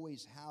don't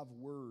always have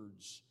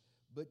words,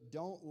 but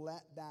don't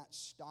let that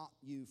stop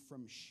you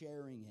from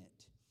sharing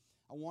it.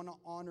 I want to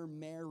honor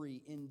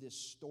Mary in this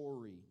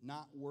story,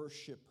 not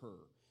worship her.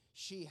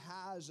 She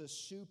has a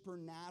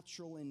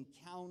supernatural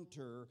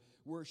encounter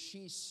where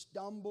she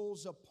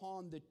stumbles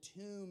upon the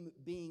tomb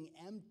being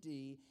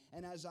empty.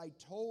 And as I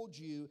told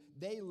you,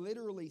 they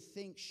literally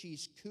think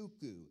she's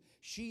cuckoo.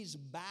 She's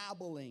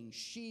babbling.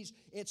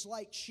 It's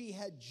like she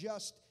had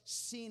just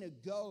seen a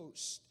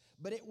ghost.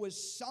 But it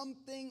was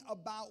something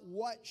about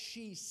what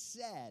she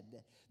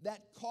said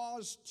that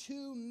caused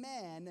two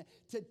men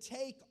to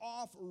take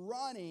off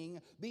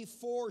running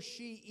before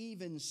she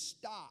even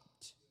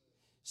stopped.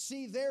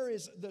 See, there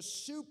is the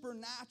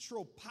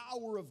supernatural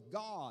power of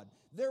God.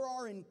 There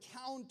are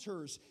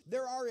encounters,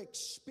 there are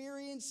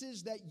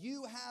experiences that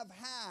you have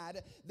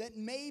had that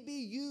maybe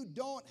you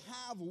don't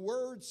have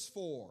words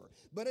for.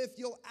 But if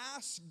you'll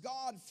ask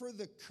God for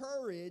the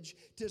courage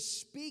to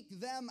speak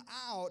them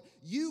out,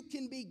 you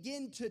can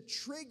begin to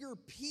trigger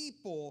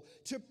people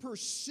to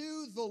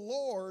pursue the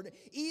Lord,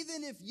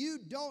 even if you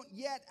don't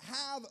yet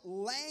have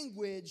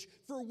language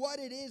for what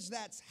it is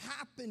that's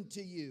happened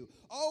to you.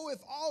 Oh, if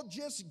I'll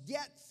just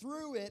get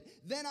through it,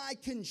 then I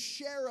can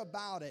share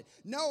about it.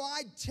 No,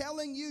 I'm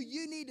telling you,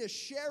 you need to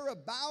share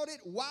about it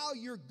while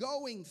you're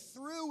going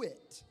through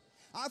it.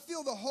 I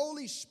feel the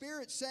Holy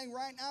Spirit saying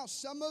right now,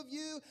 some of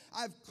you,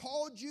 I've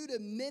called you to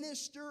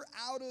minister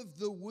out of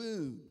the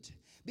wound.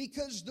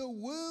 Because the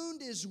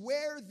wound is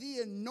where the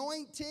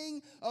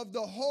anointing of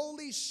the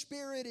Holy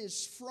Spirit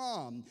is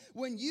from.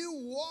 When you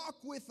walk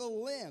with a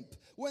limp,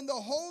 when the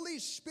Holy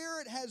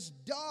Spirit has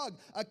dug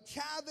a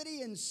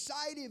cavity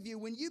inside of you,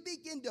 when you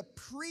begin to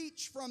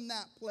preach from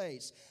that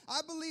place,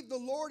 I believe the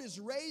Lord is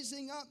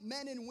raising up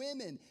men and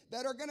women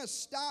that are going to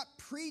stop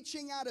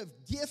preaching out of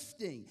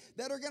gifting,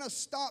 that are going to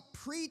stop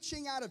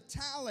preaching out of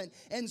talent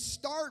and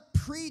start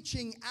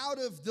preaching out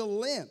of the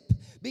limp.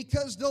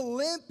 Because the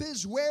limp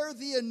is where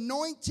the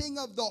anointing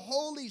of the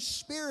Holy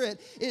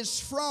Spirit is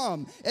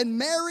from. And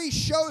Mary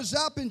shows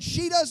up and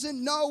she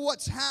doesn't know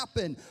what's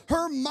happened.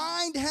 Her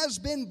mind has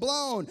been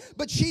blown.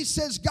 But she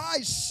says,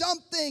 guys,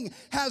 something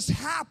has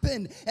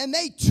happened. And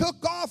they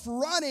took off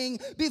running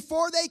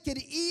before they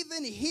could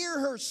even hear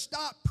her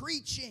stop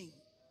preaching.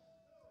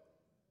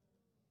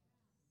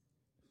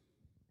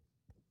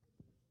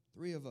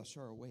 3 of us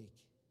are awake.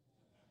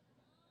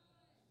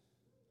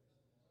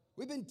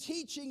 We've been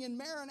teaching in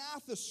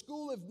Maranatha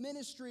School of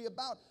Ministry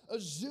about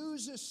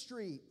Azusa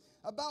Street,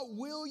 about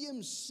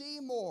William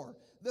Seymour,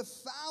 the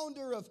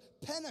founder of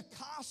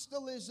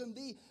Pentecostalism,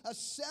 the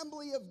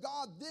Assembly of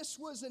God. This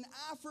was an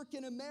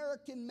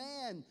African-American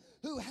man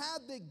who had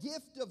the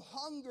gift of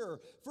hunger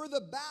for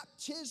the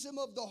baptism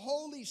of the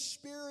Holy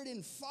Spirit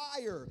in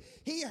fire.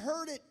 He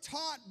heard it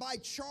taught by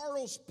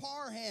Charles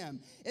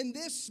Parham. And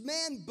this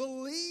man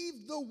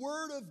believed the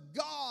word of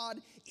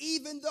God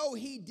even though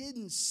he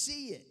didn't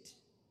see it.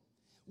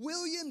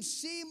 William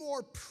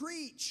Seymour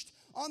preached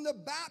on the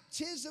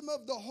baptism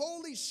of the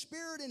Holy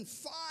Spirit in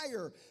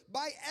fire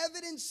by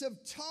evidence of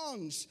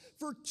tongues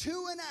for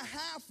 2.5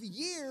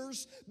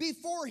 years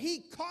before he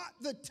caught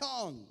the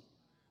tongue.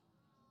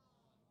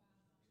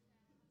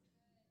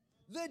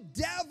 The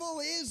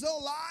devil is a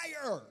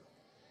liar.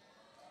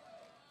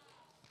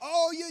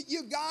 Oh,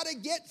 you got to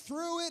get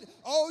through it.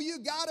 Oh, you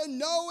got to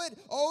know it.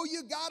 Oh,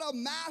 you got to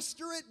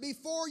master it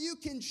before you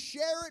can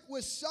share it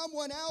with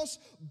someone else.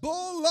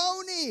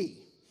 Baloney.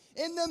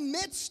 In the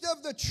midst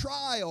of the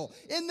trial,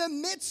 in the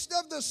midst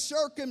of the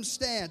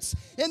circumstance,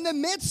 in the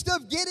midst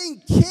of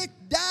getting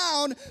kicked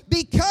down,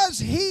 because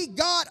he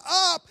got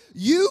up,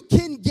 you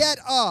can get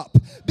up.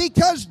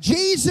 Because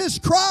Jesus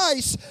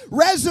Christ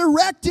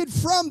resurrected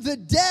from the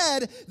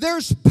dead,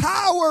 there's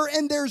power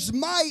and there's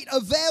might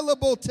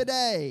available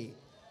today.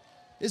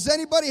 Does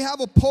anybody have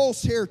a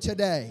pulse here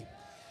today?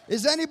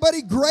 Is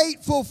anybody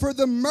grateful for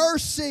the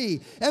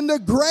mercy and the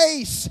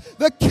grace,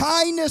 the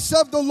kindness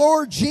of the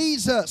Lord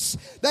Jesus?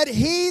 That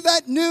He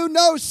that knew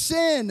no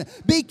sin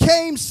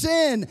became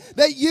sin,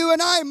 that you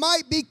and I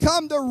might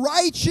become the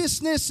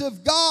righteousness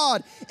of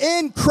God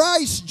in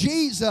Christ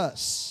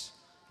Jesus.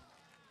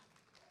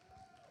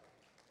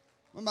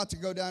 I'm about to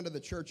go down to the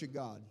church of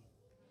God.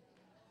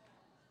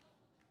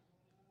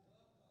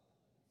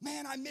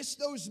 Man, I miss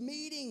those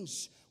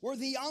meetings where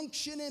the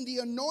unction and the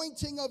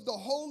anointing of the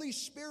Holy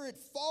Spirit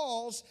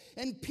falls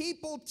and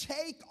people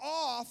take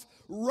off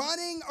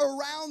running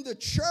around the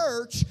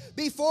church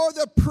before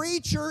the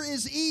preacher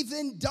is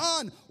even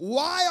done.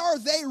 Why are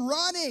they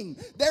running?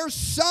 There's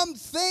some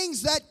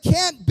things that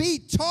can't be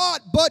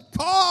taught but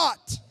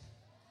caught.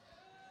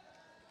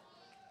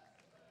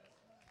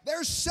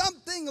 There's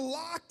something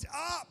locked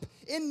up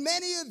in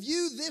many of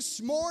you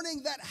this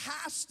morning that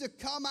has to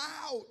come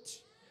out.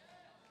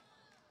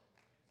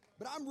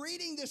 But I'm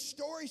reading this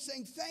story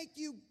saying, thank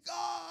you,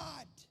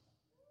 God.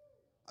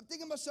 I'm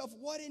thinking to myself,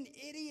 what an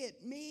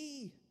idiot,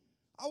 me.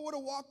 I would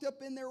have walked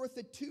up in there with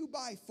a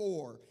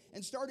 2x4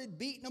 and started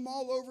beating them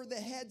all over the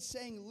head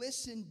saying,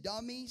 listen,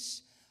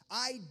 dummies,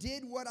 I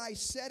did what I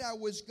said I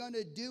was going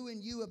to do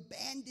and you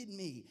abandoned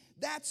me.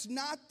 That's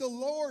not the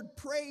Lord,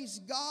 praise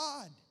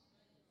God.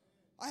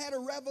 I had a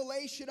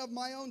revelation of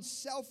my own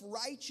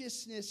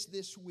self-righteousness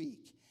this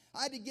week.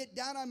 I had to get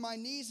down on my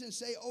knees and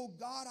say, oh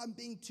God, I'm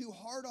being too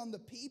hard on the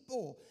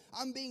people.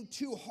 I'm being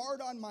too hard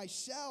on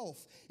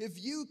myself.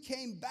 If you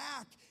came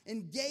back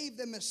and gave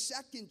them a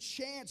second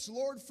chance,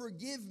 Lord,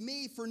 forgive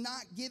me for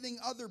not giving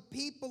other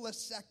people a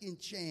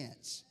second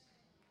chance.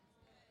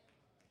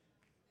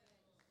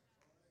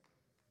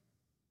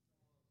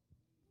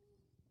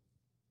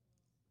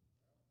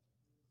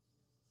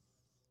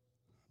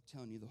 I'm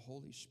telling you, the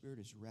Holy Spirit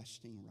is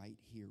resting right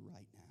here,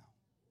 right now.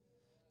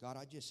 God,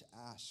 I just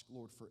ask,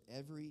 Lord, for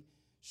every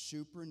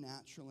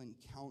supernatural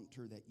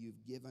encounter that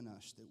you've given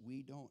us that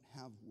we don't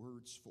have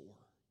words for.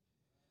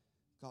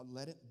 God,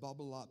 let it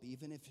bubble up,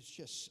 even if it's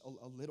just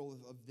a little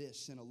of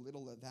this and a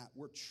little of that.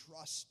 We're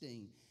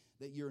trusting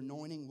that your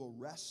anointing will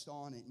rest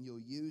on it and you'll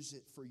use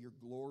it for your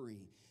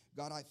glory.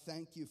 God, I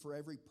thank you for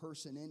every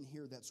person in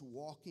here that's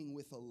walking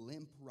with a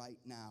limp right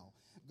now.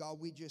 God,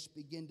 we just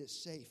begin to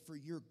say, for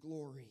your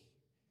glory,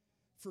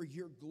 for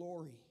your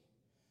glory.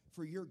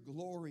 For your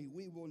glory,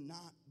 we will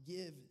not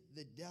give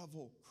the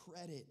devil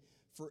credit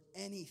for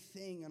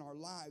anything in our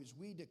lives.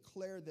 We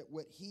declare that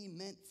what he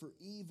meant for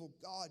evil,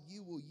 God,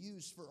 you will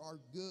use for our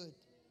good.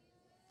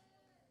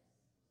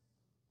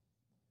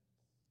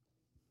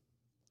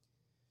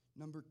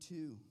 Number 2,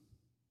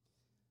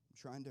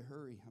 I'm trying to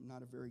hurry. I'm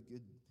not a very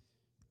good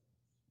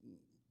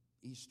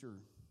Easter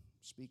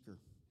speaker.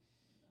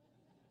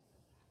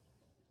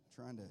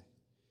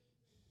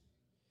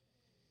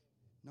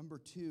 Number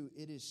 2,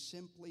 it is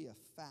simply a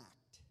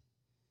fact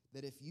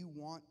that if you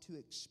want to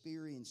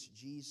experience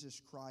Jesus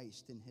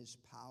Christ and his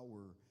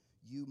power,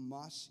 you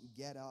must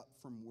get up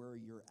from where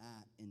you're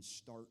at and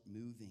start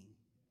moving.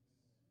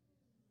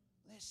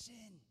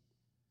 Listen,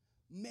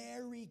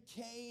 Mary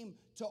came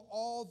to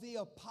all the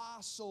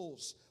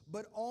apostles,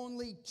 but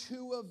only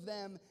 2 of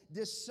them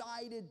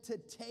decided to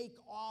take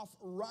off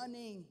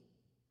running.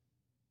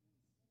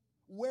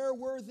 Where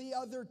were the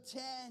other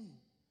 10?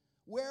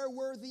 Where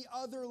were the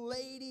other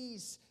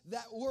ladies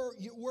that were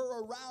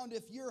around?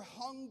 If you're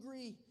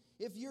hungry,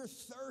 if you're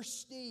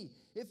thirsty,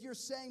 if you're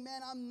saying,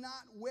 man, I'm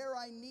not where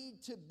I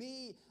need to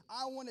be,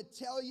 I want to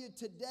tell you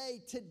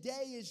today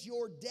is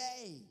your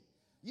day.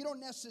 You don't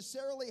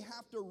necessarily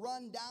have to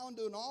run down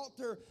to an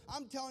altar.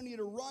 I'm telling you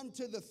to run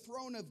to the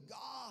throne of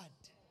God.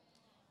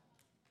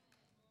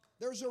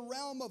 There's a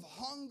realm of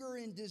hunger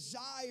and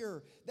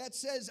desire that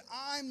says,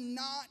 I'm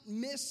not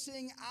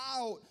missing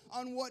out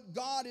on what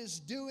God is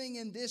doing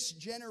in this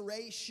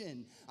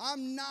generation.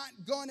 I'm not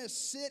going to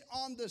sit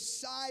on the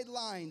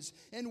sidelines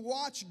and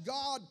watch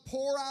God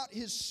pour out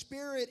his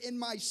Spirit in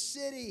my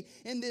city,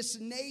 in this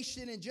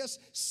nation, and just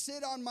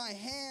sit on my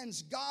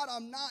hands. God,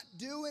 I'm not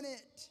doing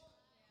it.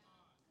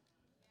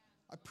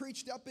 I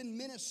preached up in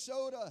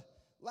Minnesota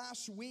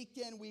last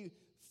weekend. We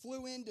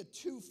flew into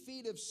 2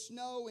 feet of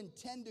snow and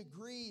 10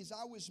 degrees.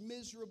 I was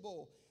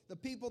miserable. The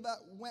people that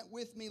went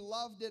with me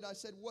loved it. I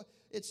said, "What?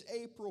 It's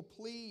April,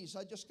 please.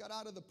 I just got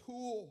out of the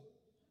pool."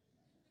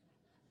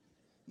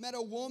 Met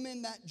a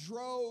woman that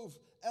drove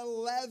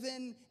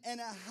 11 and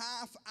a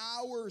half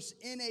hours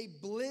in a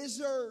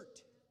blizzard.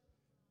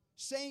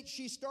 Saints,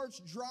 she starts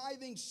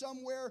driving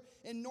somewhere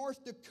in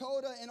North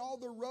Dakota and all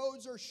the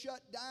roads are shut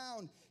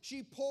down.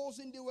 She pulls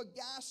into a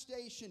gas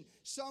station.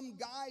 Some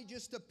guy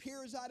just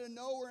appears out of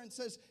nowhere and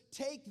says,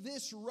 take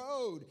this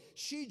road.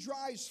 She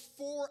drives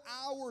 4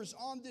 hours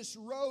on this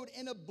road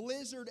in a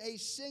blizzard, a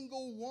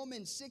single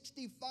woman,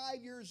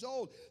 65 years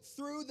old,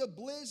 through the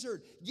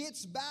blizzard,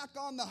 gets back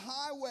on the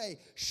highway,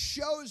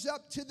 shows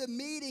up to the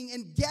meeting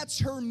and gets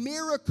her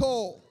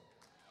miracle.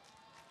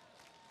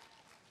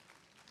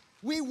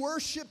 We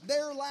worshiped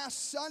there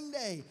last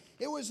Sunday.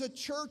 It was a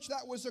church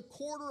that was a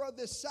quarter of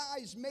the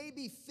size,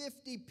 maybe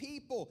 50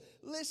 people.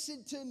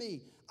 Listen to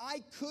me.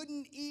 I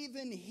couldn't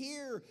even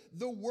hear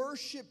the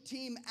worship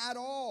team at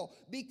all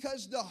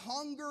because the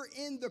hunger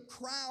in the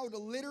crowd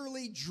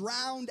literally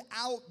drowned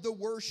out the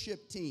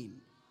worship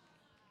team.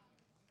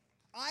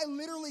 I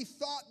literally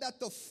thought that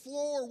the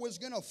floor was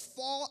going to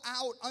fall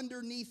out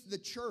underneath the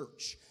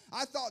church.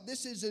 I thought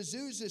this is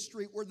Azusa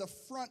Street where the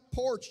front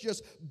porch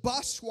just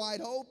busts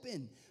wide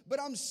open. But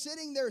I'm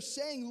sitting there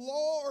saying,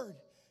 Lord,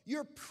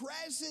 your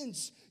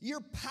presence, your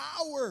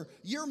power,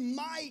 your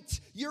might,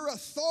 your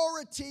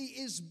authority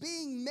is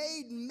being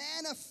made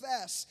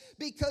manifest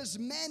because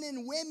men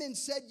and women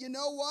said, you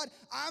know what?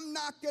 I'm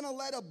not going to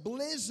let a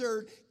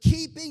blizzard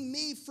keeping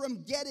me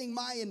from getting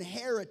my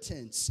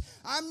inheritance.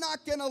 I'm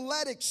not going to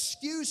let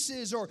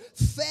excuses or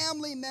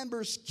family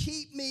members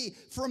keep me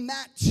from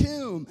that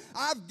tomb.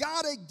 I've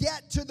got to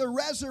get to the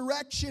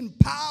resurrection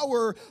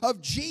power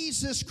of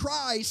Jesus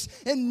Christ,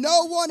 and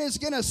no one is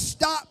going to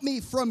stop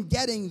me from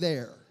getting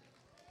there.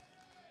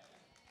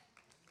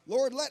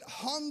 Lord, let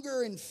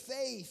hunger and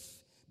faith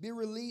be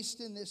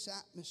released in this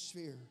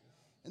atmosphere.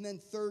 And then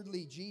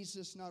thirdly,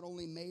 Jesus not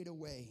only made a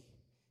way,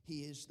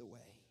 He is the way.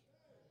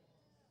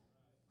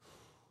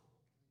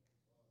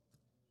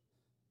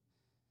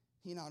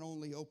 He not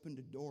only opened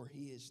a door,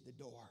 He is the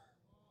door.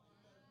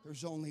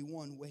 There's only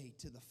one way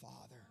to the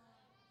Father.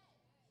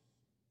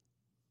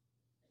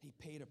 He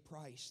paid a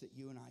price that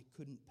you and I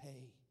couldn't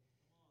pay.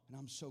 And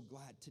I'm so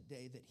glad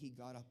today that He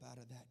got up out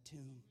of that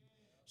tomb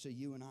so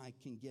you and I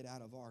can get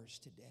out of ours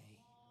today.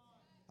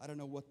 I don't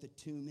know what the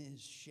tomb is: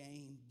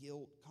 shame,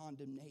 guilt,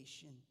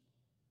 condemnation,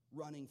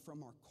 running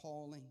from our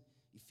calling.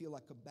 You feel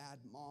like a bad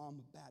mom,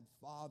 a bad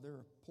father,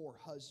 a poor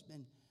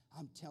husband.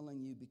 I'm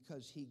telling you,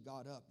 because He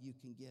got up, you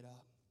can get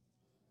up.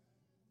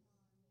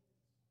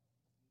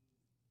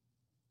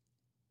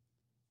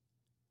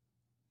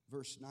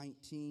 Verse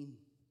 19,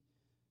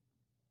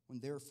 when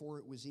therefore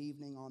it was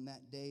evening on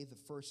that day, the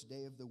first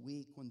day of the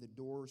week, when the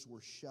doors were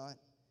shut,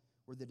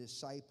 where the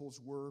disciples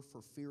were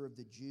for fear of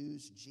the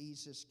Jews,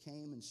 Jesus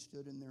came and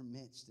stood in their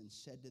midst and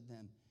said to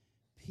them,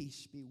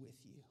 peace be with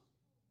you.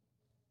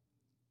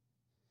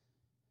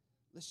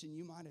 Listen,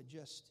 you might have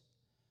just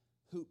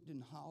hooped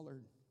and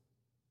hollered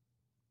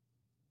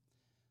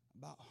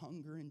about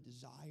hunger and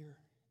desire,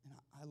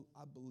 and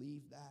I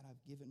believe that.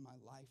 I've given my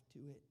life to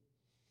it.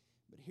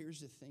 But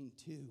here's the thing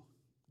too.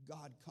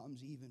 God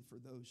comes even for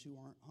those who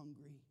aren't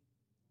hungry.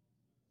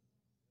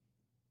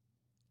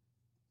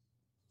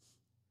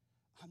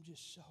 I'm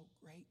just so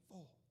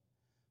grateful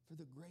for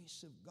the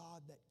grace of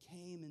God that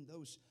came in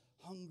those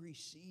hungry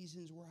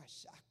seasons where I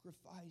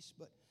sacrificed,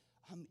 but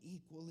I'm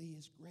equally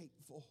as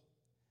grateful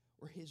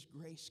where His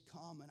grace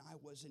come and I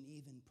wasn't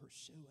even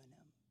pursuing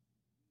Him.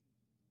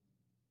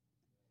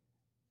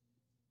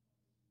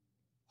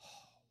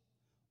 Oh,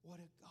 what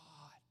a God.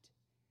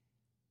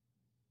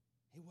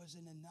 It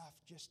wasn't enough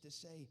just to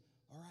say,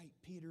 all right,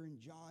 Peter and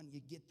John, you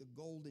get the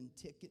golden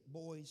ticket,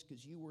 boys,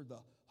 because you were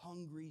the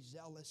hungry,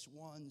 zealous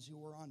ones who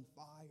were on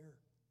fire.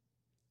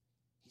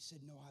 He said,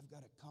 no, I've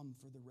got to come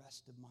for the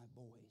rest of my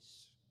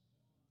boys.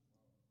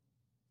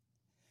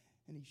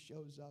 And He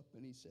shows up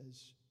and He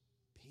says,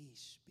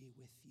 peace be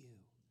with you.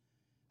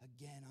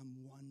 Again, I'm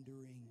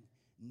wondering,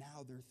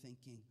 now they're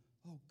thinking,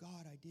 oh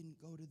God, I didn't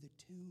go to the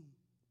tomb.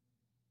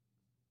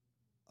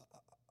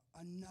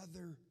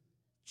 Another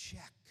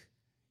check.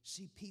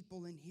 See,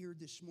 people in here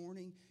this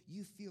morning,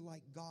 you feel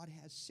like God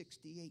has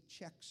 68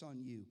 checks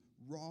on you.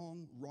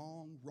 Wrong,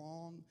 wrong,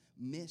 wrong,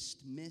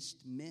 missed,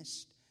 missed,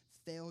 missed,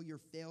 failure,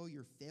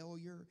 failure,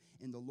 failure.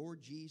 And the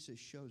Lord Jesus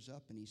shows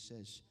up and He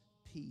says,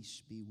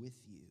 peace be with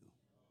you.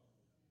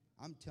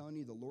 I'm telling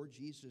you, the Lord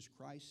Jesus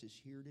Christ is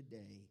here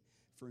today.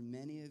 For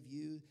many of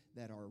you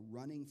that are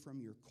running from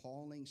your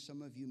calling,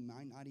 some of you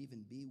might not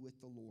even be with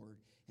the Lord.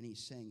 And He's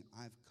saying,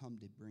 I've come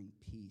to bring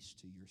peace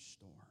to your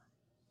storm.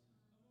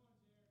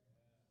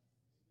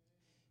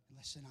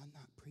 Listen, I'm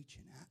not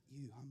preaching at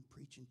you. I'm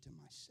preaching to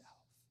myself.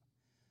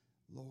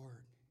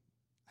 Lord,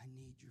 I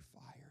need your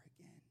fire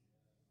again.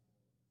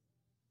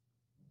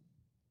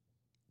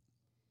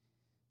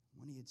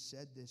 When He had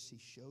said this, He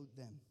showed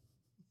them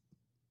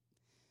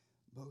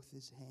both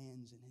His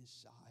hands and His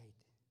side.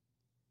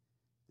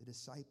 The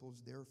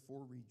disciples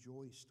therefore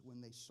rejoiced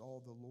when they saw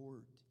the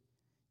Lord.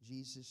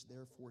 Jesus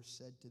therefore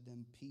said to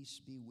them,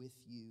 peace be with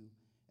you.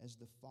 As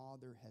the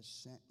Father has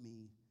sent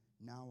me,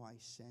 now I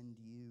send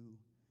you.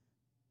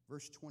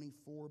 Verse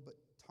 24, but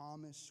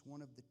Thomas,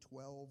 one of the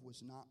 12,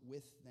 was not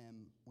with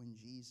them when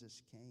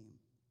Jesus came.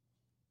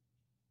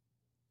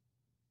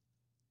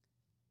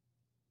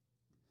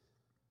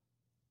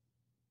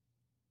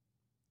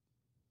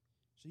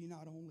 So you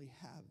not only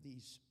have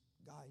these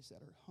guys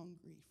that are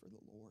hungry for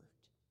the Lord,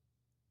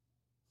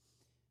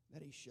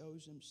 that He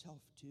shows Himself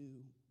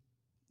to,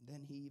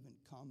 then He even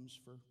comes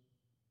for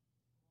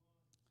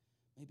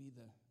maybe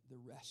the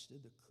rest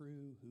of the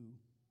crew who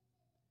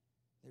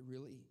they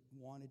really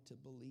wanted to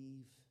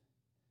believe.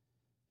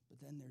 But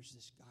then there's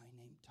this guy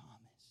named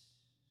Thomas.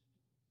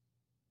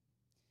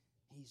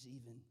 He's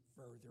even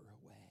further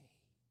away.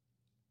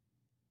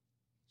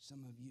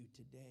 Some of you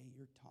today,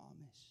 you're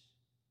Thomas.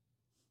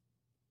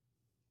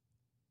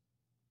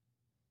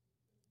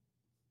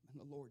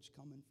 And the Lord's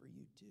coming for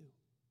you too.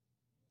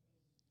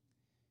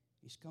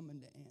 He's coming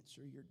to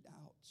answer your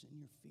doubts and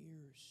your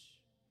fears.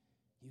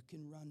 You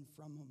can run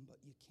from him, but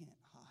you can't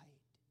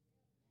hide.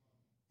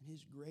 And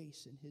his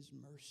grace and his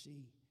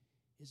mercy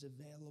is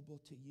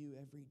available to you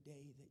every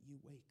day that you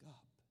wake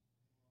up.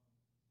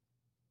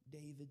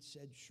 David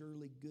said,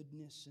 surely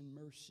goodness and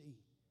mercy,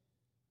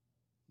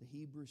 the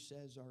Hebrew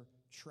says, are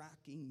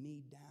tracking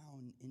me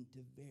down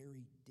into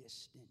very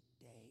distant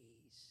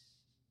days.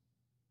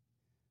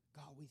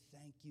 God, we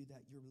thank you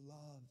that your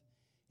love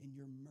and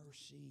your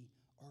mercy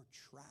are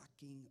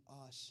tracking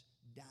us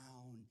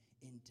down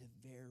into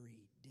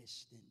very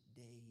distant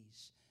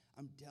days.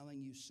 I'm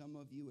telling you, some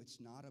of you, it's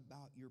not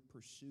about your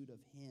pursuit of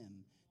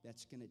him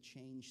that's going to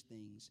change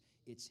things.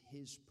 It's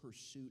his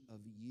pursuit of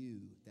you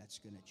that's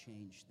going to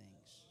change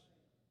things.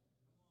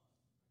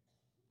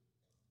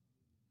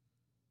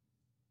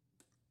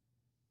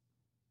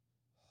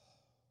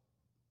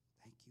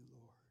 Thank you,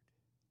 Lord.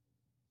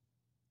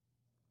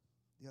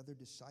 The other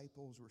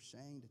disciples were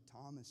saying to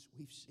Thomas,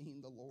 we've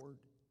seen the Lord.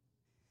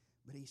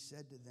 But he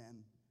said to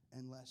them,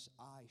 unless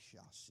I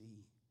shall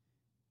see.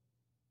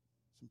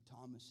 Some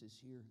Thomases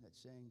here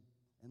that's saying,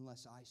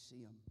 unless I see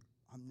him,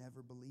 I'm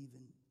never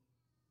believing.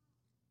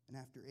 And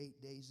after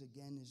 8 days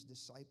again, his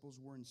disciples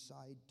were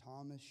inside.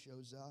 Thomas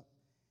shows up.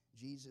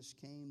 Jesus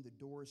came, the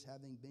doors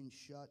having been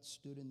shut,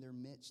 stood in their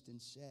midst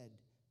and said,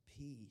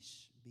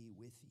 peace be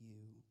with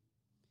you.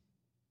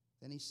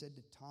 Then he said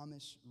to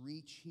Thomas,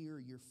 reach here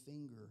your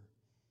finger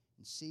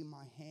and see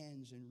my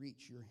hands, and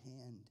reach your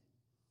hand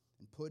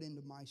and put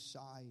into my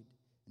side,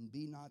 and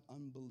be not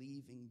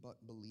unbelieving but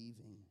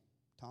believing.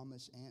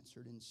 Thomas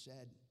answered and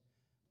said,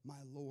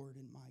 my Lord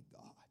and my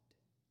God.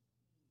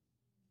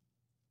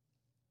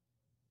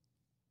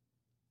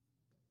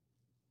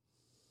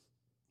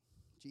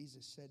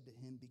 Jesus said to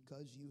him,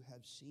 because you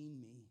have seen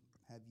me,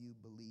 have you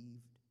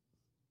believed?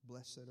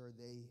 Blessed are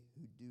they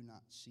who do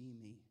not see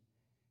me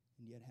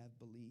and yet have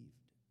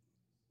believed.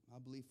 I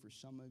believe for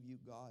some of you,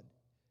 God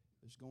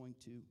is going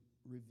to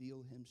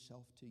reveal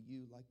himself to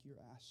you like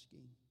you're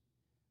asking.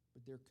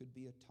 But there could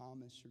be a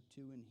Thomas or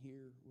two in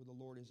here where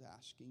the Lord is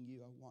asking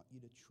you, I want you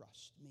to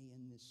trust me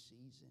in this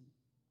season.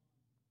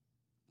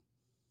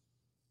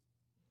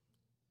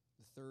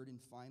 The third and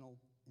final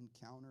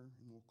encounter,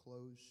 and we'll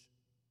close.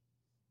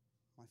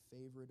 My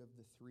favorite of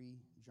the three,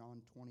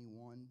 John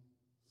 21.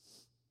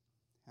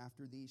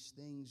 After these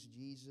things,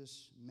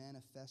 Jesus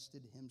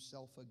manifested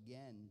himself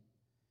again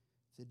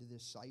to the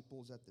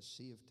disciples at the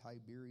Sea of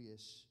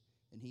Tiberias,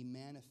 and he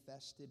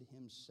manifested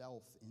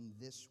himself in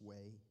this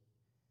way.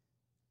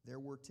 There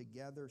were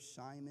together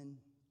Simon,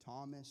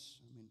 Thomas,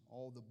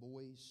 all the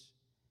boys,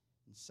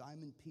 and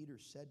Simon Peter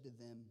said to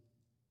them,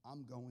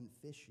 I'm going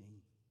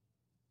fishing.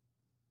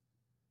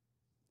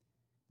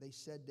 They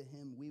said to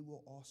him, we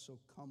will also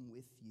come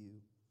with you.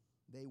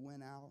 They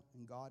went out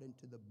and got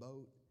into the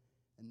boat,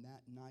 and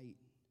that night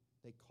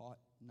they caught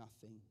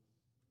nothing.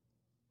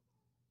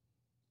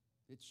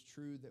 It's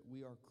true that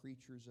we are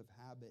creatures of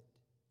habit,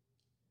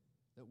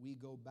 that we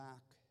go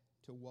back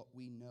to what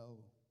we know.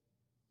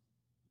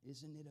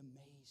 Isn't it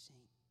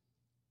amazing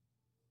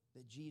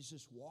that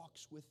Jesus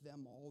walks with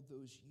them all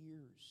those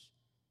years?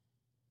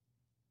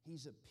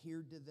 He's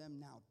appeared to them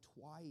now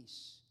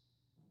twice.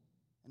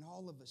 And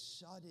all of a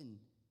sudden,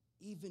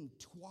 even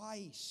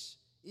twice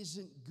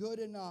isn't good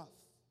enough.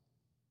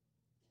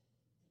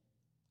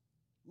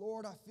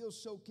 Lord, I feel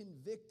so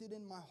convicted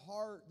in my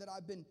heart that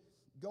I've been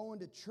going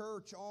to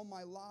church all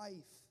my life.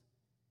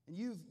 And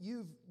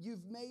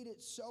you've made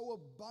it so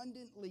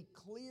abundantly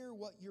clear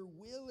what your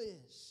will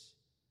is.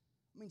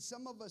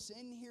 Some of us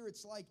in here,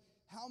 it's like,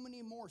 how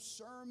many more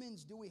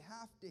sermons do we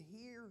have to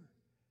hear?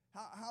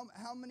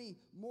 How many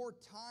more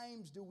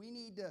times do we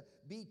need to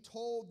be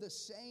told the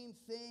same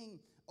thing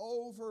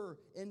over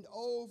and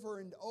over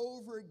and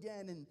over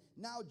again? And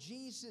now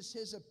Jesus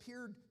has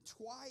appeared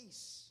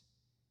twice.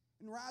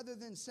 And rather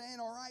than saying,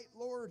 all right,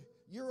 Lord,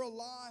 you're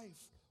alive,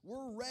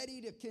 we're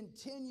ready to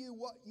continue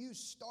what you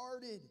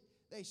started,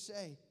 they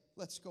say,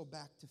 let's go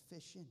back to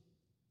fishing.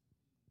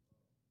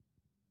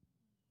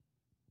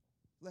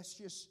 Let's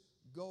just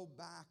go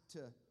back to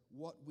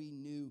what we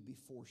knew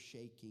before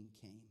shaking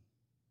came.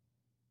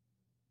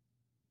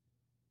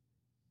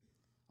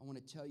 I want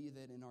to tell you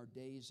that in our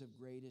days of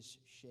greatest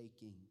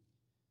shaking,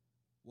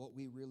 what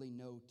we really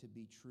know to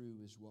be true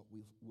is what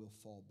we will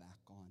fall back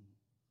on.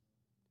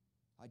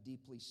 I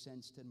deeply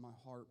sensed in my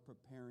heart,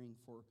 preparing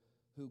for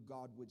who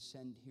God would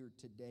send here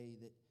today,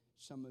 that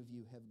some of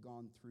you have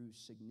gone through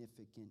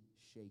significant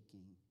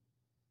shaking.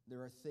 There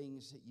are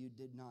things that you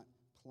did not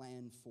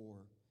plan for.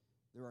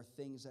 There are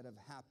things that have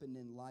happened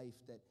in life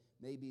that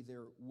maybe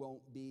there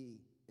won't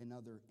be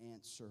another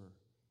answer.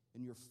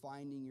 And you're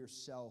finding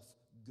yourself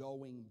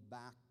going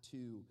back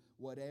to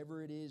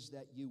whatever it is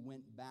that you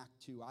went back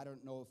to. I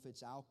don't know if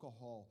it's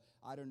alcohol.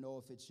 I don't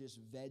know if it's just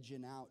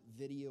vegging out,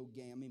 video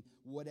game.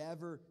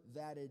 Whatever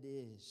that it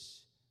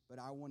is. But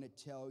I want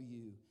to tell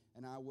you,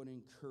 and I want to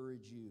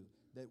encourage you,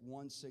 that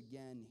once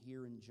again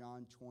here in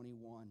John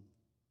 21,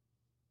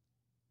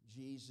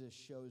 Jesus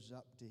shows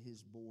up to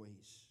his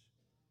boys.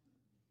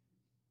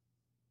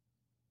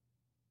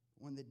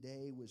 When the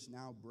day was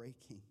now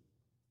breaking,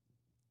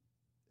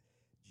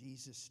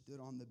 Jesus stood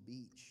on the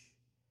beach,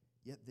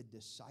 yet the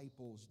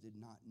disciples did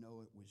not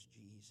know it was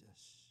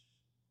Jesus.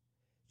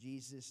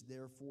 Jesus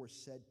therefore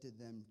said to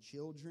them,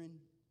 "Children,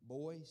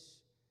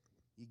 boys,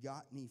 you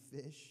got any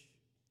fish?"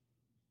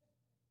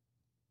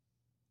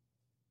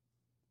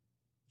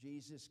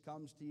 Jesus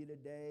comes to you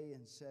today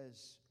and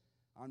says,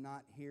 "I'm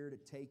not here to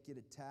take you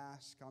to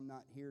task. I'm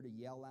not here to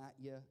yell at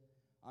you.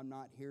 I'm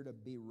not here to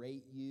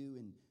berate you."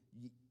 And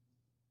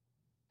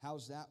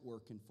how's that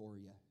working for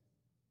you?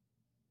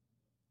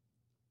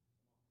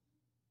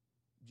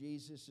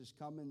 Jesus is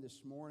coming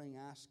this morning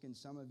asking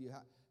some of you,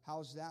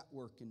 how's that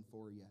working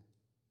for you?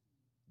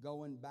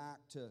 Going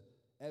back to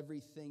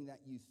everything that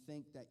you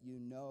think that you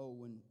know,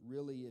 when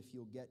really if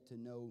you'll get to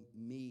know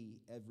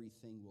me,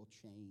 everything will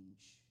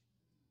change.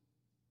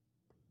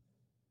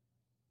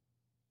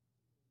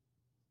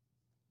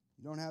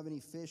 "You don't have any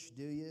fish,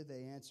 do you?"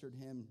 They answered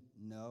him,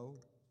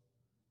 "No."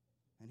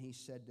 And he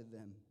said to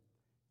them,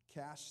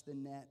 "Cast the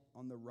net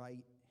on the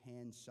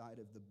right-hand side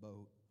of the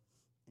boat,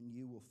 and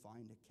you will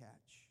find a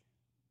catch."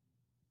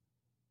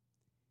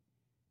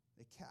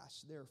 They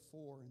cast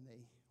therefore, and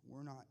they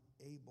were not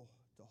able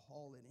to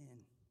haul it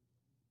in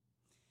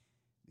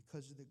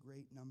because of the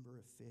great number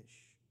of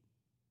fish.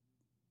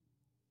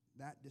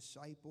 That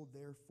disciple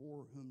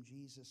therefore whom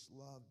Jesus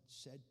loved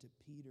said to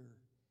Peter,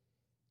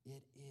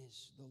 "It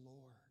is the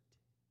Lord."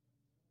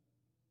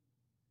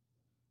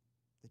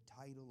 The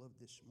title of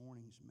this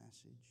morning's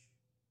message.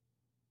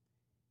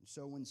 And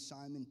so when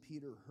Simon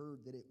Peter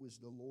heard that it was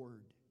the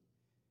Lord,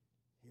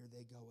 here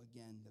they go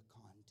again, the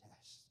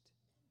contest.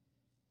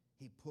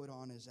 He put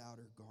on his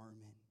outer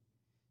garment,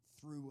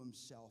 threw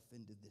himself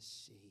into the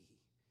sea.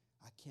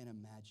 I can't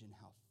imagine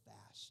how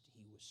fast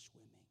he was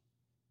swimming.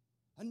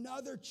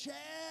 Another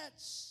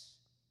chance.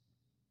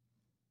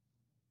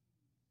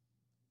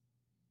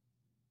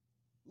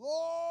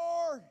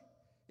 "Lord,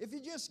 if you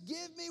just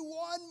give me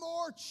one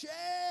more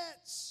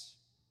chance,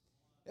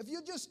 if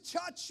you just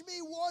touch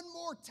me one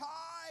more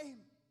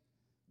time,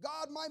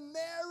 God, my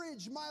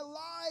marriage, my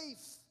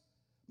life,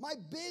 my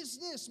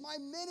business, my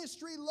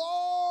ministry,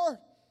 Lord,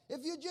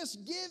 if you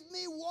just give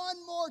me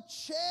one more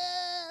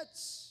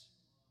chance,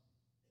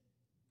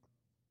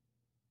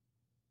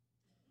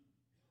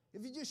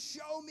 if you just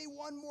show me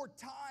one more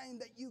time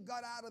that you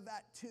got out of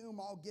that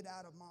tomb, I'll get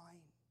out of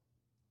mine.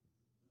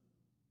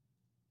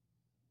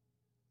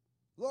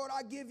 Lord,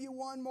 I give you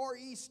one more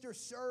Easter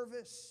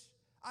service.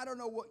 I don't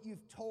know what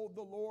you've told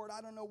the Lord.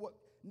 I don't know what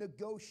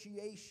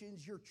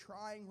negotiations you're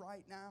trying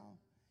right now.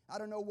 I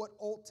don't know what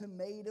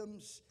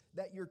ultimatums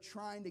that you're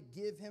trying to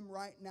give him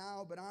right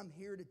now, but I'm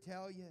here to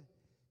tell you,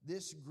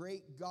 this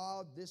great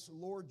God, this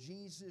Lord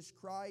Jesus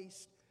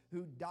Christ,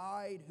 who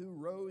died, who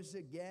rose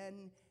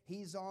again,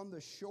 he's on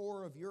the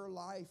shore of your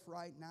life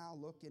right now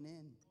looking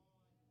in.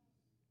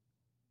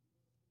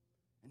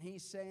 And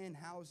he's saying,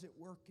 how's it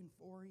working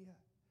for you?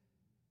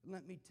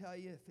 Let me tell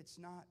you, if it's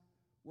not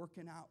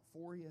working out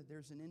for you,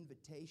 there's an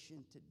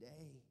invitation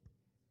today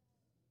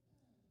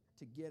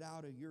to get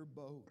out of your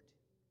boat.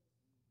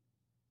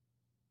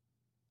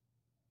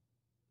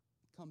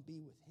 Come be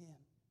with him.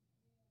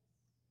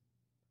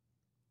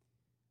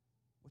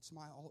 What's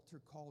my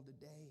altar call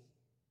today?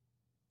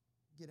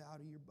 Get out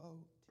of your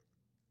boat.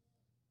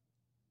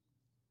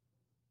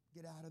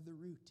 Get out of the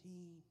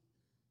routine.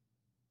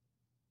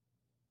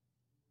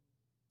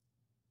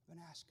 I've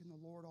been asking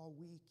the Lord all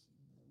week,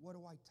 what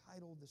do I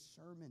title the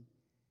sermon?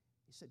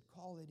 He said,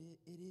 call it,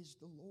 it is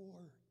the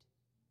Lord.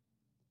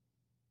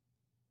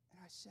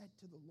 And I said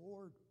to the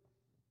Lord,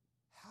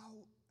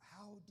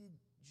 how did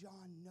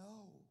John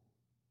know?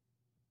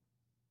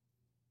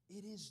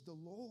 It is the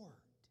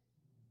Lord.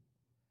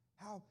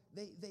 How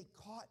they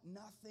caught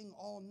nothing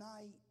all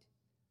night.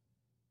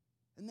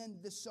 And then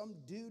some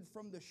dude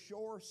from the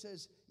shore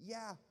says,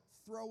 yeah,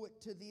 throw it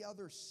to the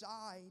other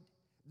side.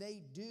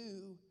 They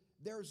do.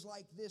 There's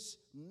like this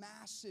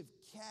massive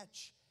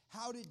catch.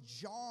 How did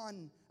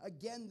John,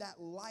 again, that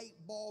light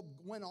bulb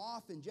went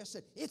off and just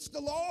said, it's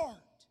the Lord.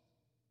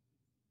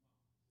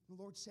 The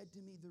Lord said to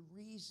me, the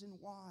reason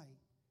why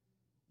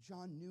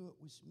John knew it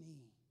was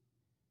me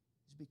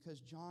is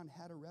because John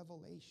had a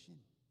revelation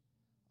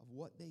of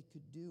what they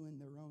could do in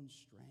their own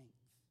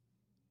strength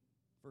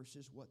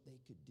versus what they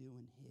could do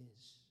in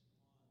his.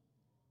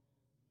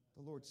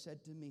 The Lord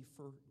said to me,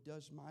 for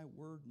does my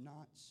word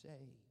not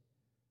say,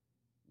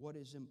 what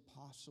is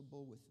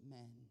impossible with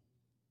men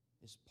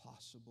is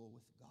possible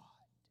with God?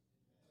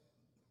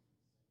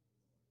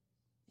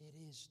 It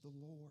is the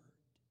Lord.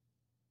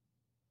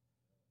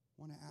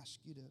 I want to ask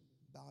you to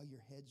bow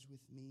your heads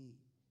with me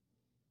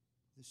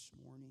this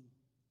morning.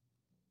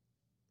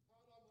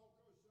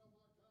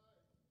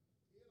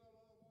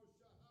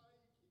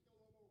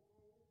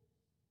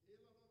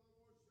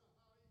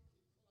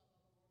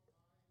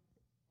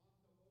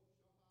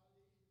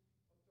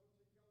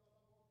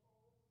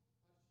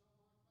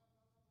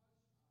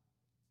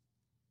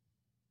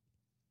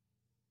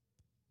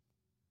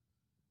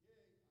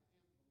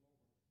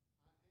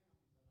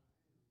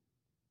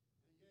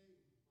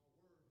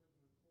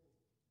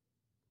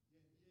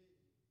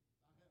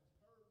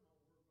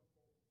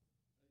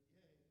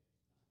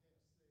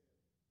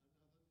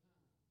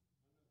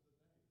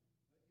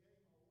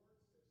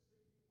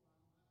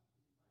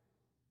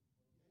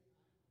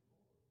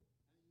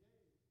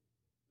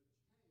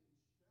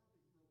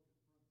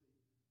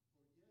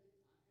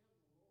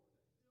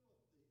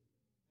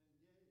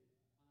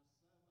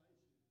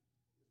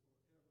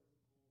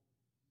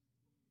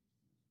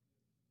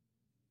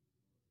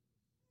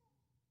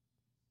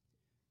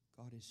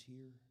 God is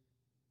here.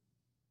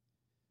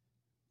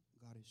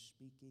 God is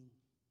speaking.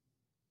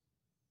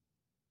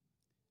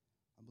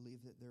 I believe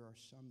that there are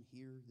some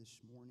here this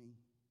morning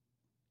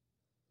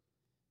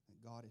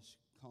that God has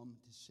come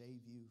to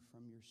save you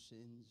from your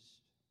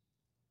sins,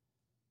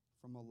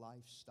 from a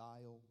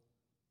lifestyle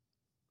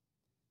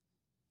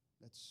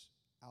that's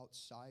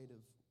outside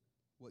of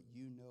what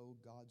you know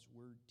God's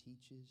Word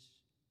teaches.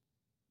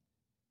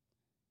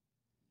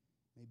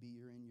 Maybe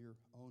you're in your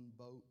own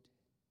boat.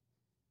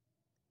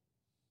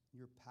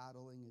 You're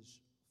paddling as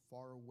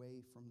far away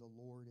from the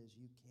Lord as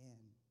you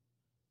can.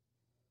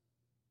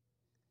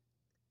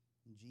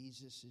 And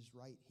Jesus is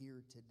right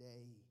here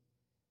today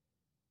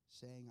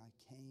saying, I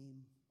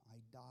came, I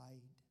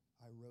died,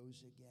 I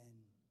rose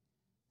again,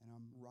 and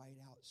I'm right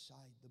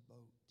outside the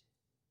boat.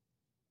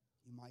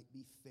 You might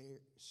be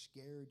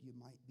scared, you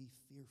might be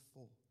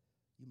fearful,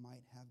 you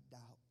might have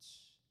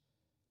doubts,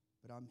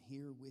 but I'm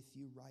here with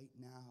you right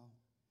now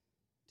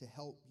to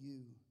help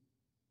you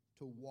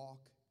to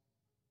walk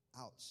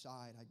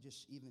outside. I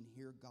just even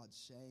hear God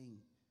saying,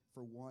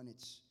 for one,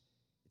 it's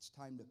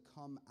time to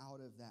come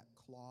out of that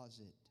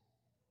closet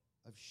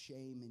of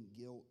shame and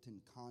guilt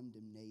and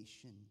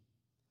condemnation.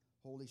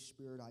 Holy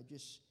Spirit, I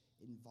just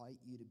invite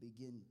you to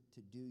begin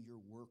to do your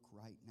work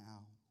right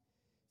now.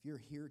 If you're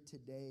here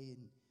today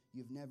and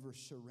you've never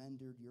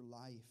surrendered your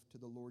life to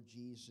the Lord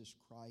Jesus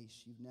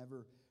Christ, you've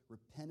never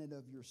repented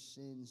of your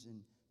sins and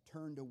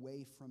turned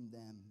away from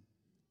them,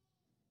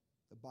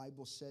 the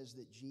Bible says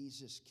that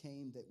Jesus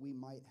came that we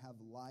might have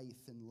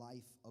life and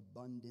life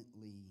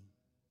abundantly.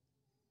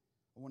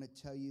 I want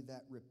to tell you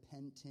that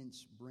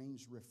repentance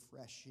brings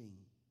refreshing.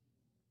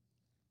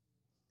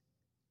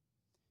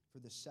 For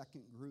the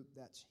second group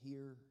that's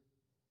here,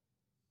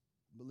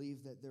 I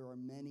believe that there are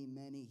many,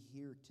 many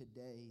here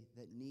today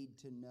that need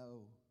to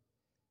know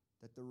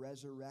that the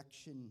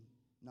resurrection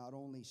not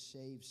only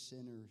saves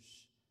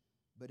sinners,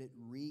 but it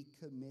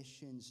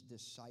recommissions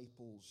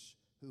disciples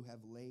who have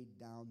laid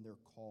down their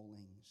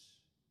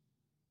callings.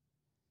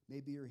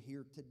 Maybe you're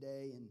here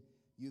today and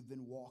you've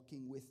been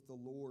walking with the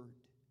Lord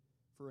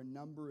for a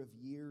number of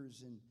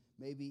years, and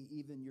maybe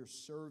even you're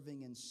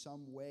serving in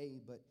some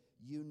way, but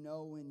you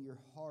know in your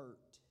heart,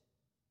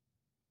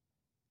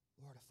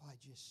 Lord, if I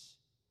just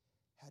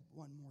had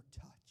one more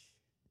touch.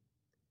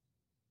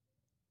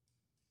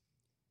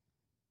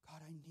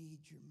 God, I need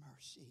your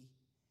mercy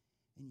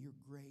and your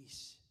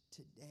grace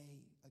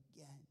today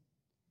again.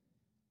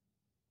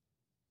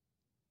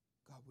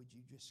 God, would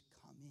you just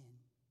come in?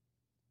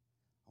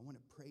 I want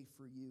to pray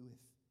for you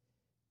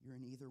if you're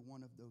in either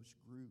one of those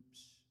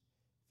groups.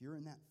 If you're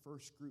in that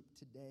first group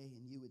today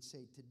and you would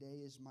say,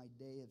 today is my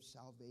day of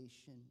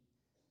salvation.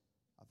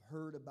 I've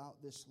heard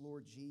about this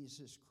Lord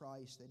Jesus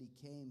Christ, that he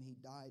came, he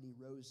died, he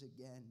rose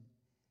again,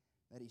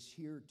 that he's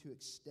here to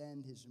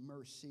extend his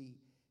mercy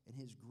and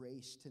his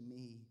grace to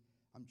me.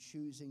 I'm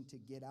choosing to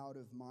get out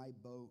of my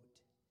boat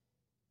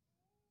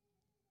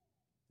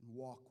and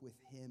walk with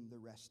him the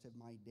rest of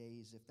my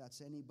days. If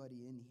that's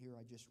anybody in here,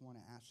 I just want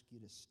to ask you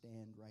to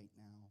stand right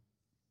now.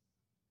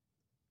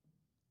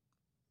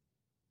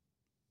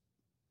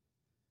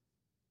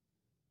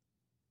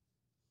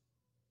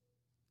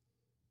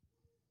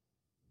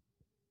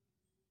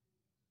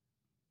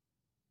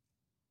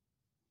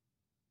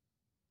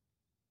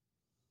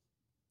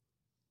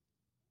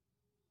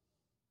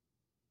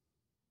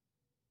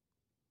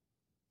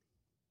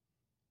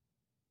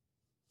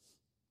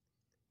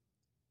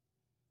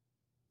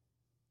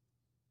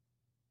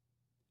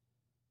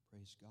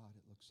 Praise God,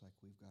 it looks like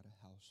we've got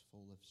a house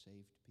full of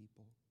saved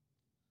people.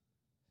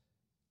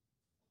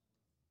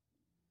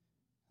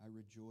 I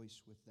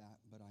rejoice with that,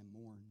 but I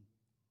mourn.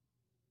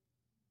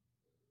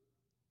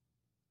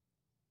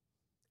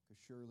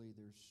 Because surely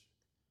there's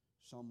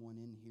someone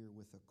in here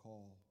with a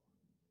call.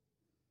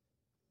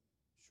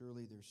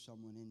 Surely there's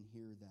someone in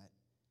here that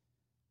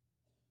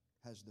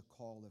has the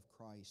call of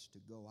Christ to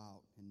go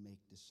out and make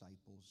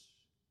disciples.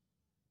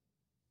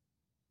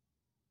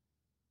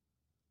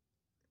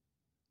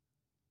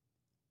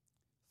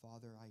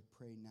 Father, I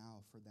pray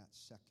now for that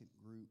second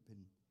group, and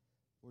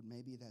Lord,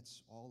 maybe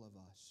that's all of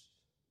us.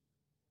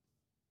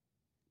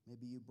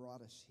 Maybe you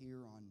brought us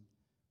here on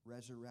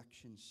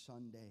Resurrection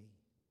Sunday.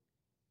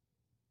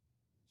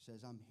 It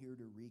says, I'm here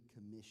to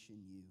recommission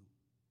you.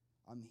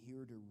 I'm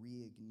here to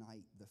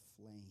reignite the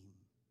flame.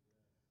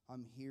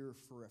 I'm here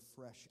for a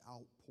fresh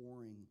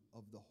outpouring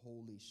of the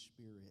Holy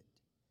Spirit.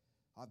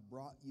 I've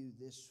brought you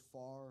this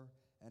far,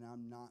 and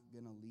I'm not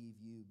going to leave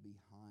you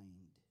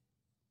behind.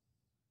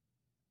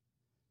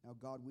 Now,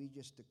 God, we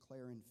just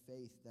declare in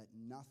faith that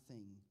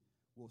nothing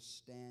will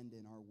stand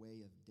in our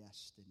way of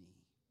destiny.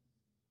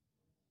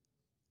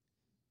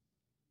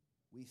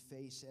 We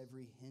face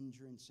every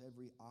hindrance,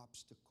 every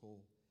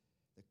obstacle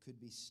that could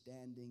be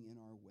standing in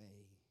our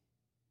way.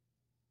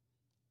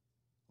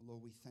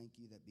 Lord, we thank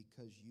you that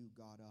because you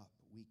got up,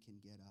 we can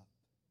get up.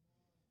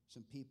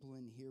 Some people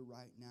in here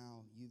right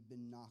now, you've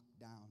been knocked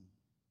down.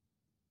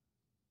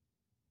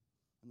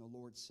 And the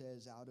Lord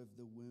says, out of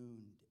the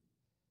wound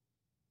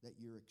that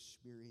you're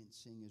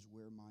experiencing is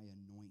where my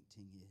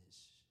anointing is.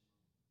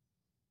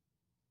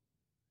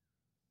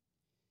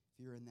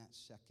 you're in that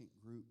second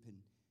group and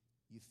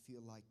you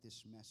feel like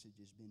this message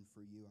has been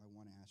for you, I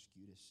want to ask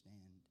you to stand.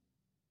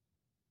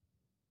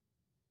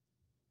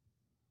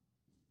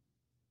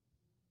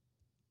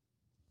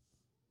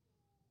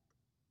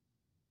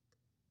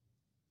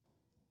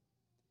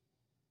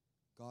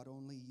 God,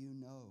 only you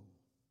know.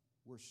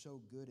 We're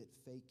so good at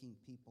faking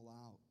people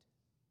out.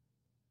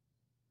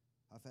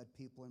 I've had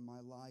people in my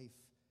life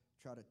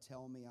try to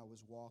tell me I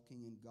was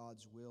walking in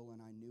God's will,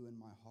 and I knew in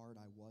my heart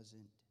I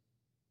wasn't.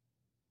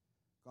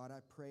 God,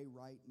 I pray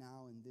right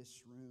now in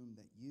this room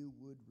that you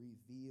would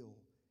reveal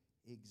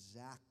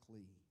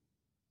exactly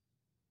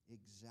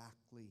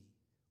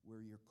where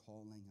you're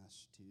calling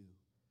us to.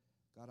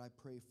 God, I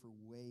pray for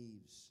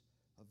waves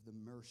of the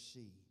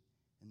mercy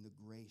and the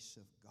grace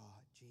of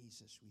God.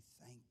 Jesus, we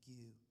thank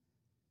you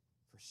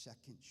for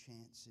second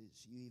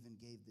chances. You even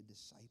gave the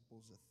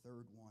disciples a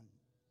third one.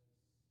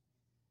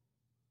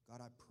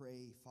 God, I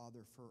pray,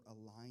 Father, for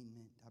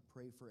alignment. I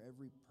pray for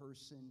every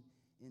person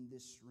in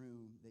this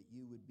room that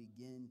you would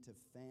begin to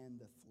fan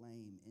the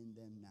flame in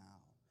them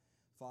now.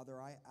 Father,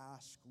 I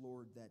ask,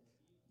 Lord, that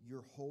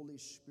your Holy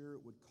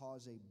Spirit would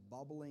cause a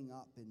bubbling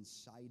up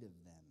inside of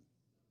them.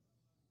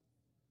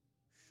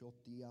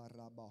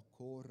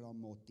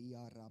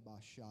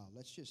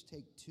 Let's just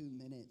take 2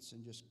 minutes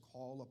and just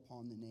call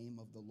upon the name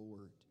of the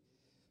Lord.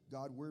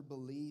 God, we're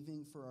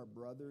believing for our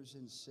brothers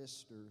and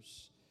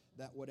sisters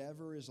that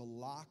whatever is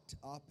locked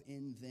up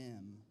in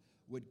them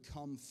would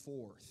come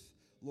forth.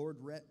 Lord,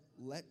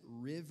 let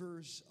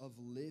rivers of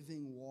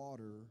living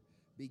water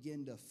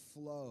begin to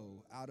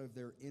flow out of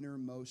their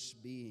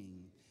innermost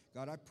being.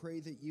 God, I pray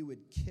that you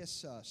would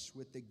kiss us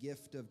with the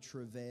gift of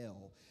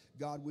travail.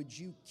 God, would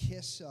you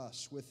kiss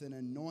us with an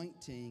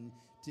anointing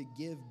to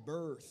give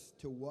birth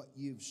to what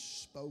you've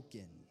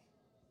spoken?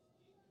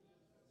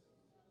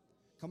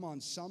 Come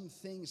on, some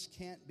things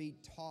can't be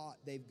taught,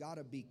 they've got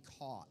to be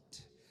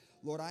caught.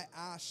 Lord, I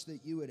ask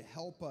that you would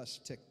help us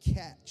to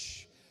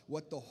catch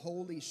what the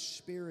Holy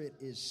Spirit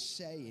is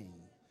saying.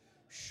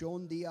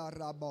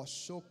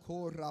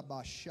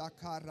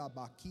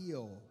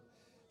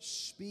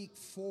 Speak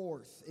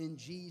forth in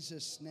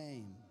Jesus'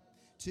 name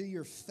to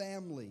your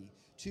family,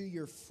 to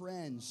your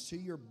friends, to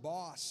your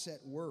boss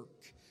at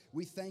work.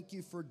 We thank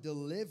you for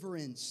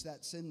deliverance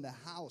that's in the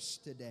house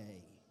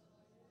today.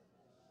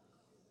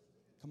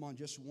 Come on,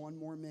 just one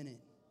more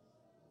minute.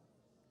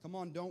 Come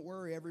on, don't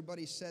worry.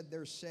 Everybody said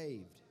they're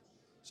saved.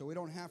 So we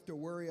don't have to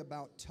worry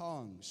about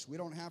tongues. We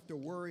don't have to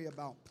worry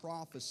about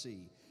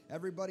prophecy.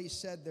 Everybody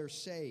said they're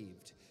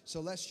saved.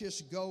 So let's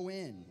just go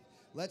in.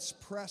 Let's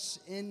press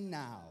in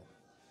now.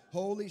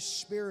 Holy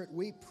Spirit,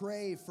 we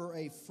pray for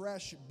a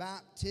fresh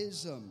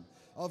baptism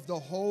of the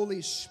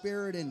Holy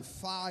Spirit in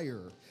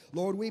fire.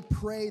 Lord, we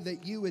pray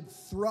that you would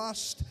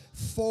thrust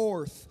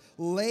forth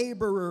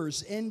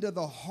laborers into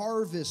the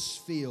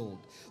harvest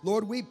field.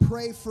 Lord, we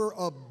pray for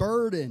a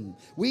burden.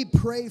 We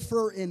pray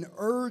for an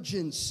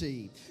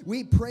urgency.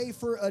 We pray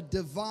for a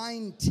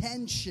divine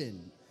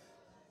tension.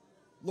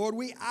 Lord,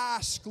 we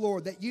ask,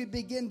 Lord, that you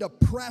begin to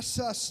press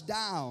us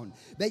down,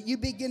 that you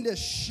begin to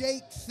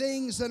shake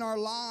things in our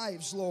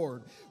lives,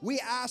 Lord. We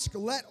ask,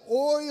 let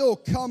oil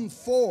come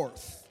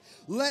forth.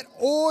 Let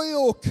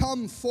oil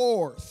come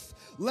forth.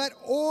 Let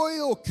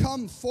oil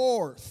come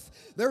forth.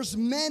 There's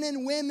men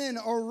and women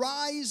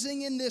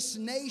arising in this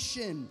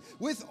nation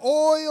with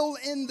oil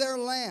in their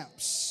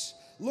lamps.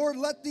 Lord,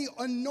 let the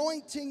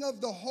anointing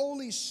of the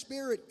Holy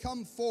Spirit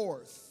come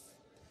forth.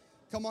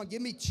 Come on,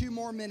 give me 2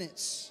 more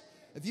minutes.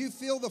 If you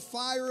feel the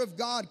fire of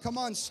God, come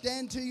on,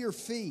 stand to your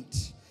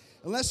feet.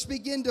 And let's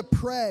begin to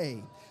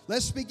pray.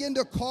 Let's begin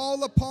to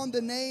call upon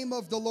the name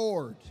of the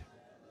Lord.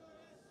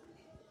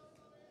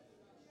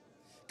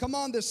 Come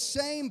on, the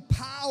same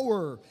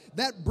power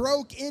that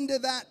broke into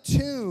that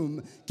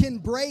tomb can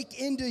break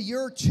into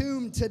your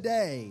tomb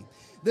today.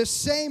 The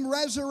same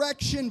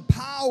resurrection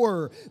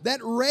power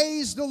that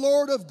raised the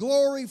Lord of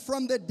glory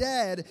from the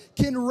dead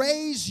can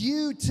raise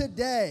you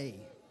today.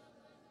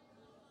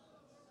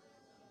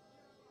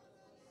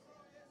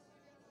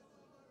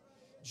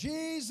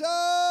 Jesus!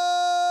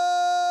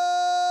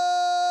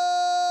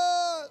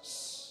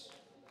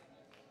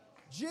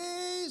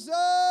 Jesus!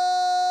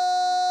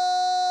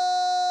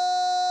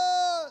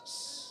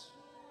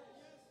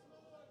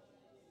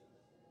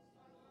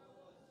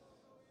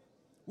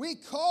 We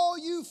call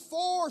you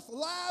forth,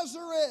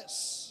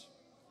 Lazarus.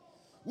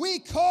 We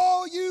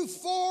call you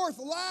forth,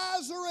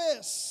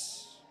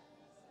 Lazarus.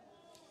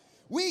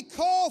 We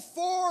call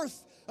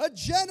forth a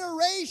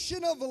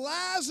generation of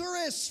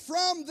Lazarus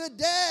from the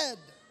dead.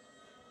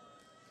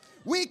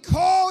 We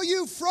call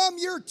you from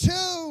your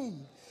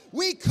tomb.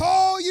 We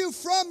call you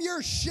from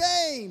your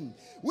shame.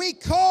 We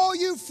call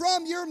you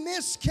from your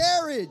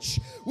miscarriage.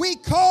 We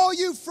call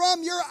you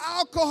from your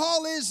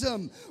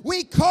alcoholism.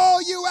 We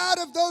call you out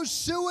of those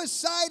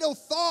suicidal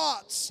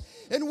thoughts.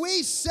 And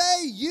we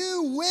say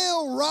you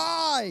will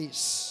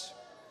rise.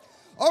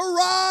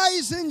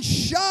 Arise and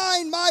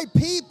shine, my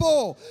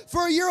people,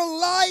 for your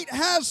light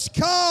has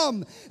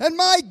come and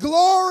my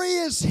glory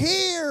is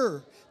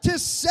here. to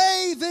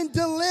save and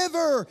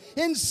deliver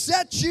and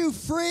set you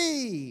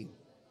free.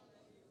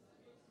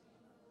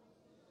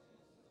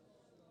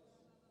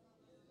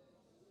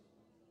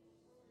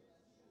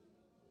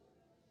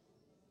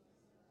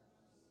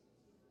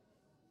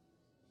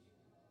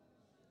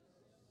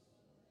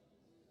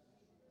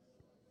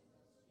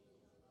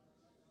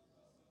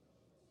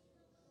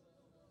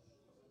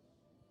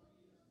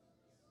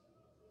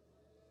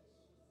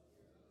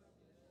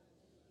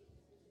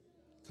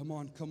 Come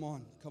on, come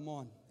on, come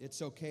on.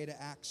 It's okay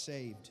to act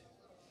saved.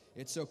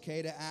 It's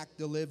okay to act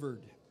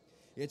delivered.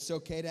 It's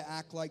okay to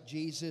act like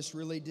Jesus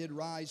really did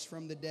rise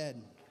from the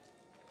dead.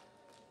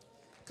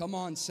 Come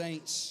on,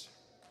 saints.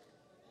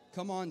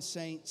 Come on,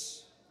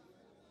 saints.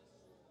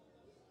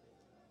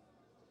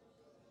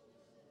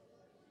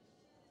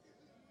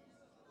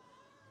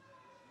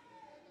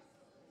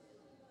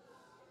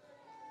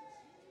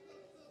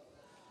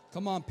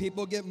 Come on,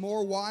 people get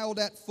more wild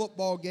at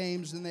football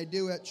games than they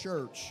do at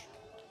church.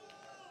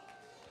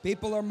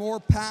 People are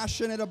more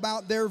passionate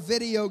about their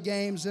video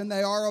games than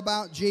they are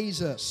about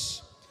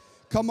Jesus.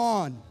 Come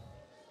on.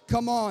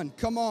 Come on.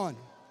 Come on.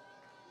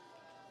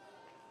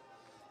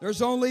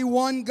 There's only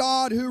one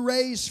God who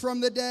raised from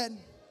the dead.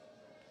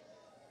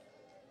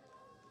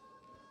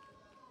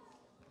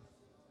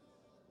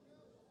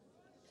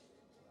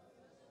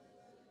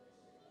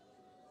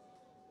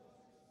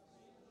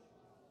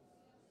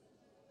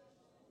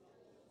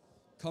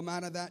 Come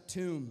out of that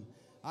tomb.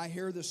 I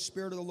hear the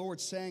Spirit of the Lord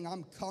saying,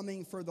 I'm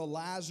coming for the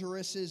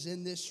Lazaruses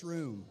in this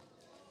room.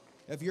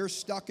 If you're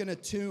stuck in a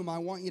tomb, I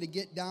want you to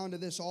get down to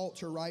this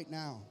altar right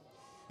now.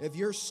 If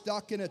you're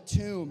stuck in a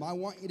tomb, I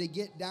want you to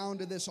get down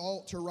to this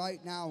altar right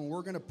now, and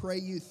we're going to pray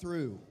you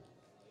through.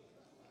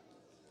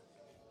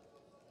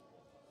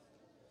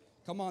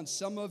 Come on,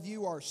 some of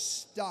you are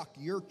stuck.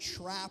 You're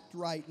trapped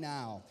right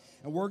now,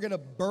 and we're going to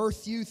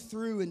birth you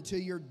through into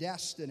your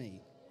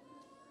destiny.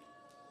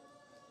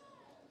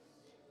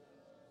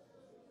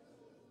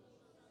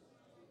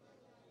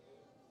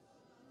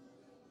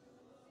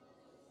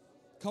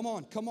 Come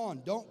on, come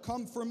on. Don't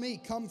come for me.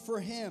 Come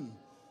for Him.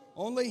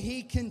 Only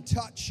He can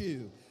touch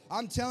you.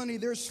 I'm telling you,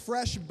 there's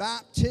fresh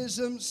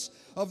baptisms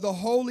of the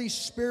Holy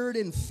Spirit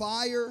in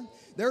fire.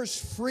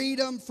 There's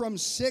freedom from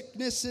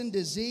sickness and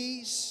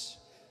disease.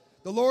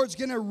 The Lord's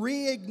going to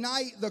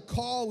reignite the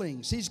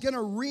callings. He's going to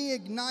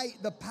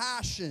reignite the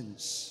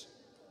passions.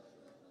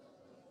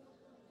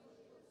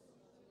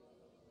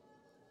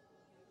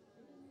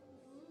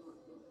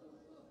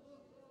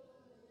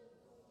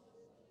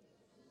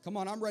 Come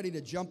on, I'm ready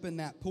to jump in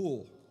that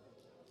pool.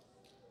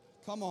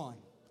 Come on.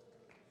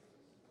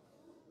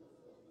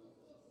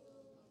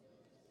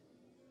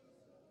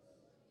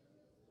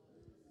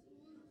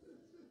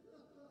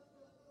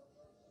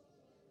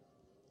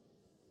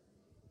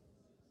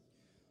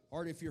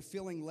 Or if you're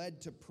feeling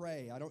led to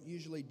pray, I don't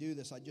usually do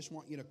this. I just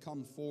want you to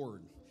come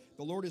forward.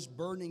 The Lord is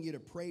burdening you to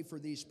pray for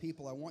these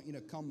people. I want you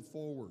to come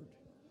forward.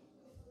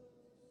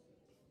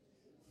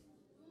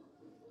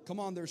 Come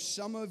on, there's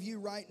some of you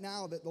right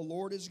now that the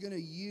Lord is going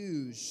to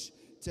use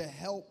to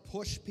help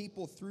push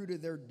people through to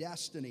their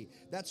destiny.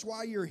 That's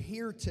why you're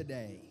here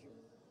today.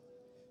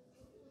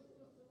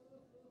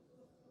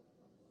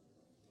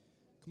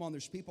 Come on,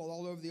 there's people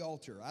all over the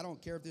altar. I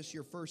don't care if this is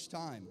your first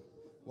time.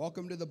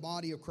 Welcome to the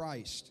body of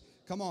Christ.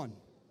 Come on.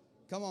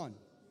 Come on.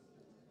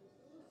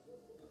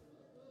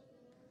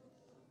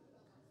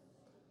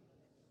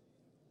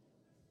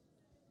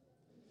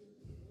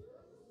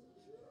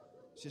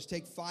 Just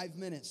take 5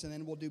 minutes and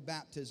then we'll do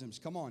baptisms.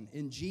 Come on.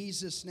 In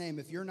Jesus' name.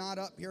 If you're not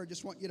up here, I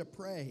just want you to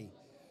pray.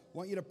 I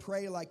want you to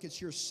pray like it's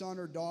your son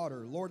or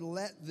daughter. Lord,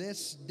 let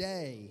this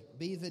day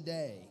be the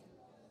day.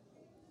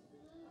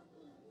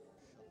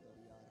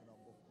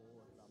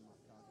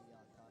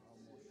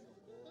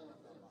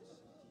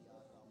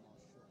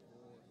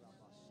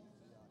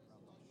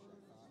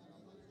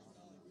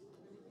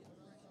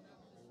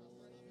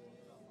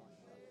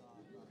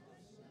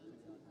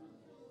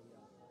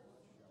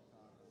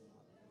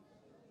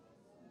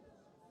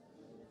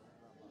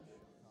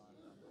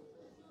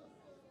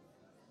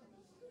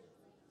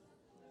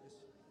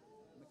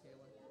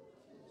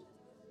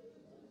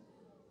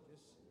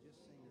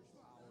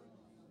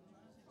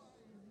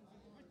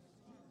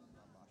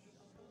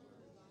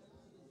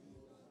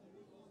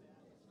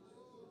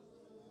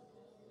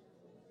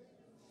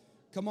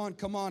 Come on,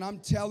 come on. I'm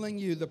telling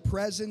you, the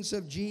presence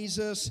of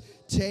Jesus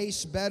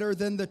tastes better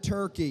than the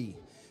turkey.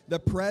 The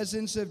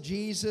presence of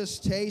Jesus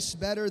tastes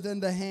better than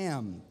the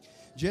ham.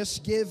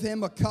 Just give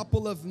Him a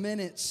couple of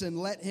minutes and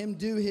let Him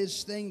do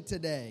His thing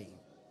today.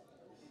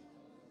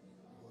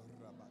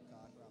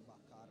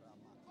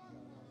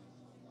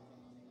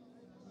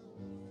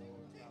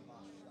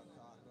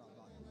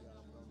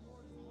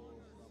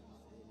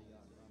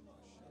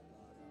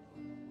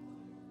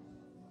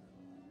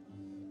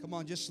 Come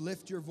on, just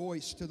lift your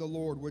voice to the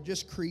Lord. We're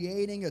just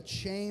creating a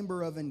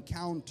chamber of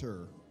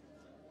encounter.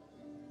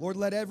 Lord,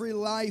 let every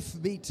life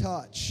be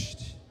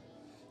touched.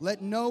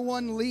 Let no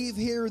one leave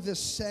here the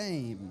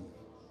same.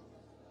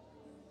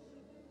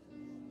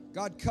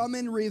 God, come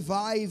and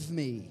revive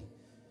me.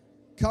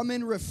 Come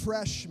and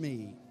refresh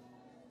me.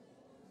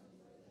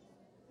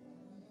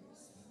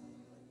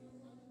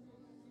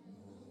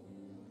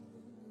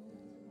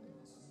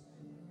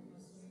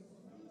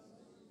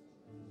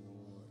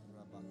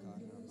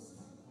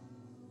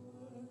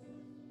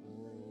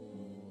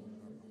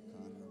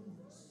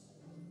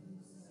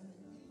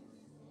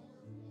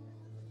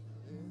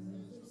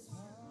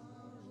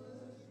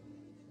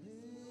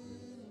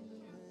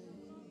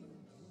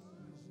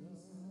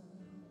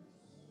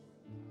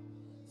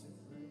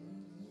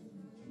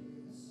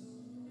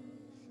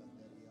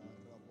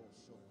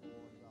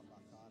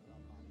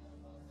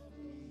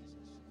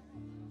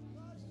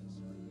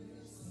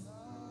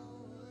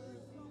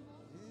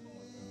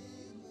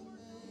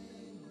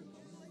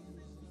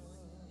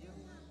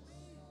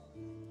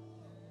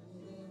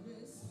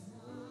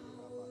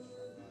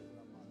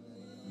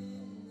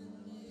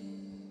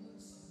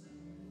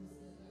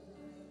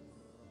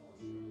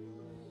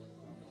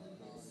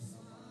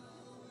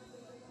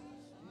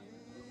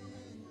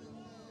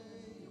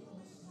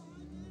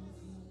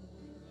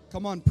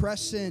 Come on,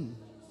 press in.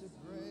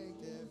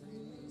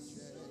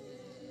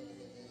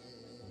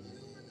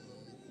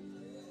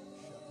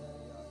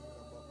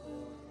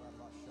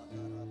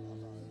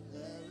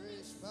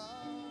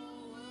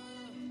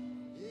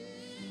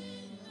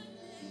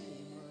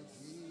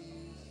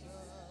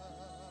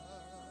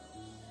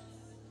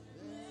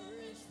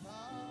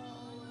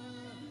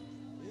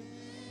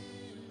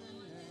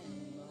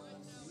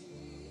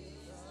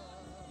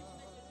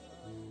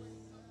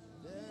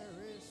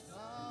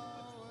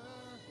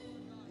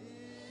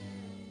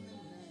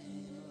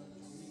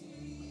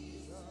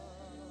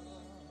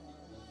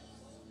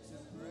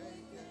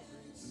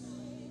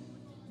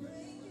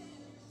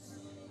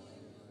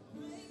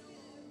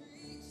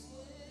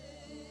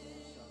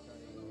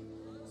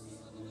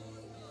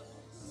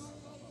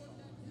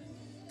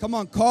 Come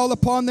on, call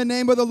upon the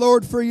name of the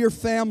Lord for your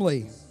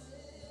family.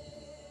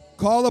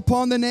 Call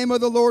upon the name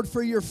of the Lord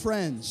for your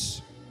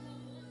friends.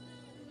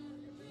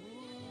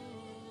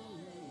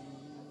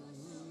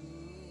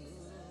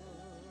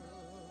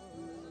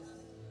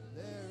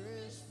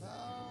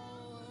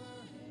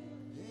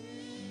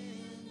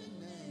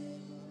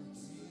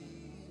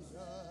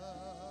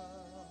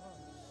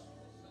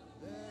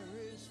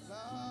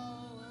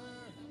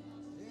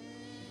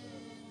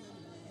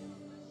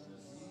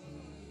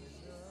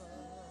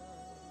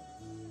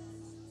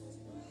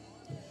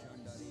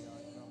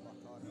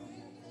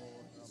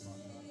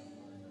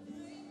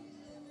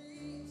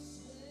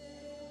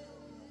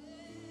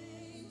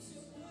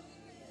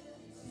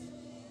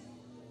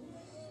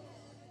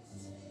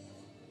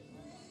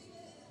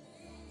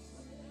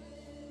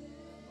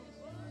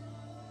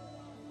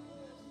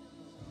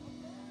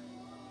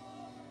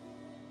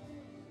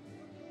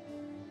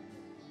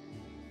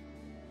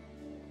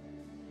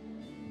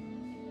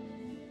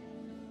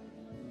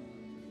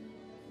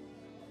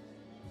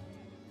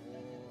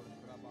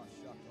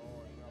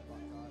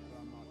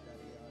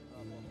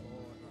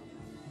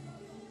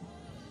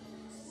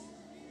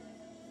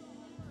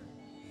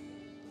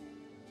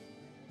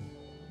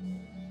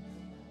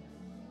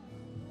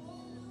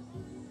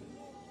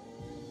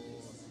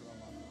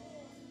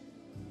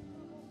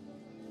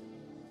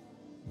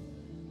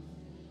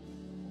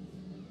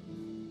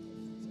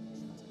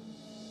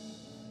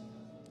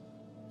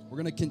 We're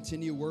going to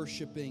continue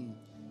worshiping.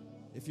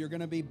 If you're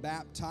going to be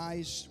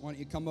baptized, why don't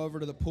you come over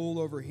to the pool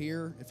over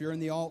here? If you're in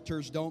the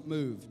altars, don't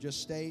move.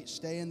 Just stay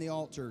in the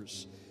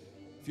altars.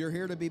 If you're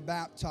here to be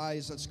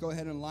baptized, let's go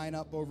ahead and line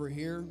up over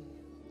here.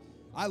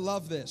 I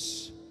love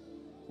this.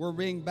 We're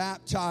being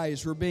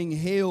baptized. We're being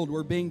healed.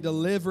 We're being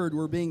delivered.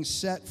 We're being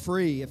set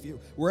free.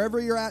 Wherever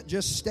you're at,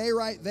 just stay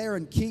right there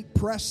and keep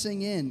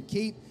pressing in.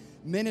 Keep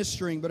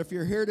ministering. But if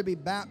you're here to be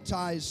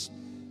baptized,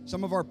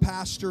 some of our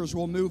pastors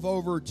will move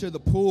over to the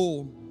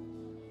pool.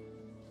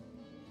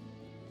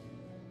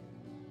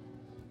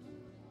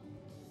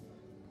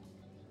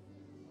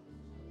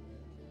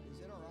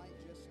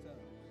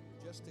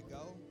 Just to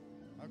go?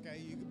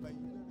 Okay, you can go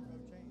change.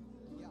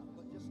 Yeah,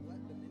 but just let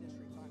the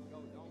ministry time go.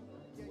 Don't.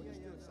 We'll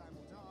just do it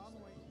simultaneously. No,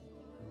 I'm waiting.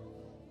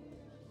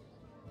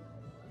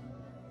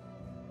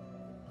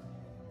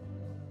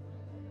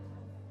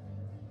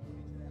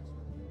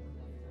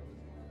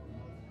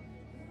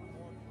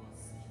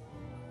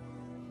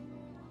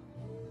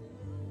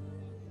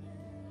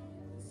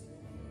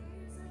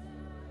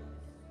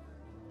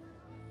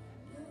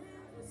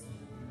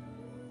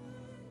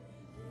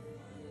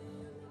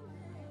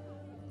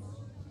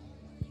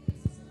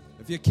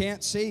 If you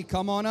can't see,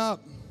 come on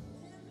up.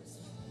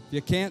 If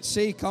you can't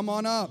see, come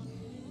on up.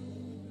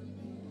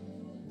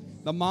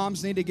 The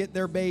moms need to get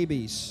their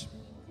babies.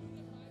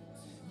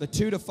 The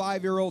 2 to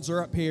 5-year-olds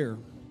are up here.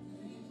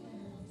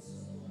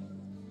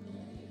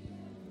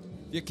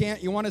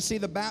 If you want to see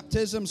the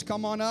baptisms,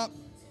 come on up.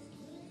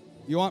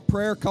 You want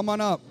prayer, come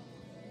on up.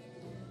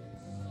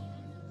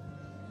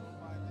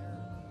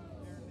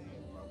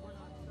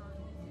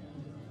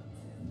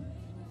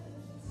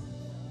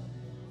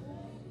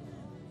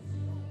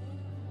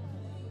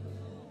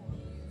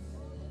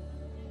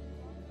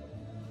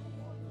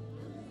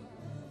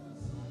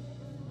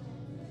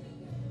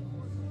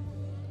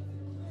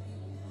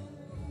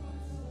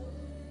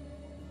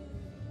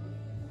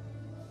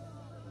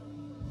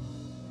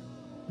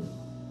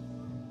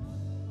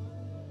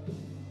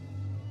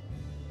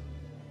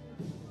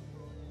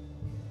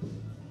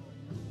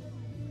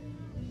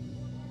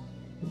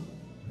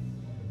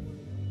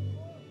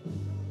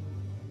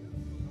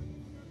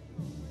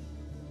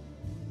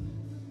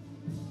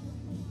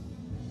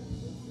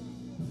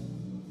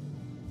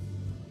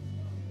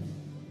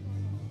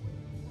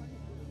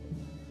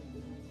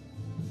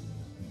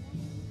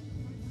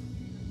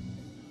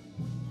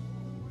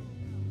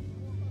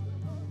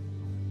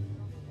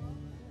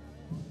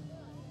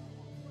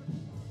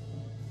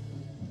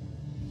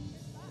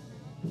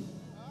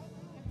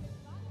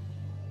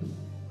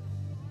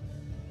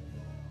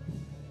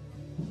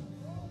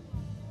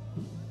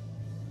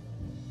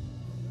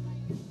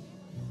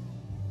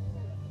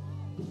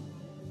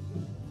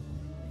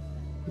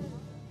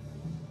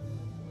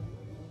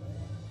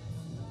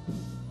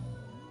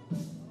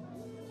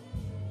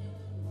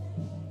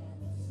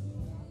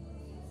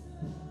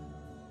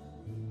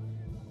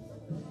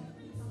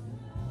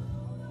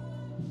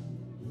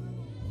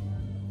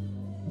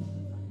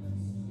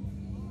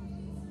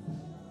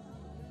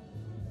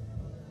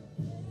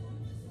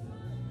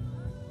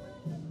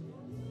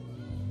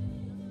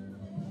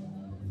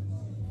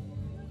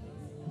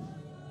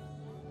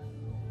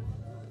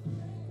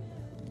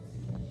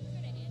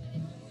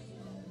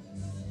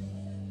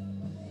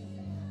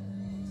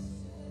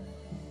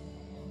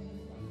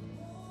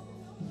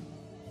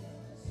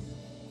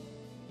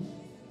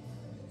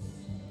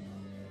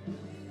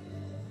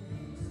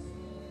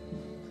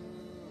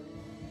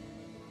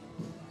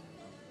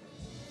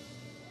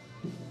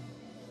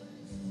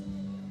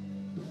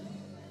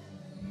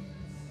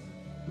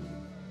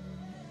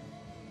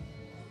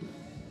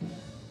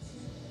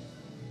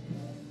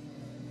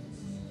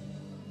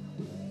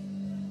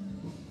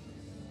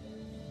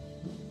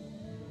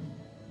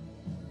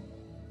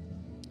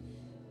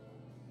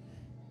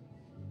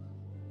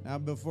 Now,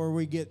 before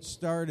we get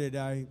started,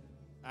 I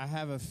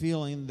have a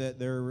feeling that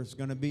there's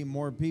going to be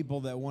more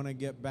people that want to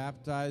get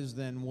baptized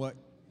than what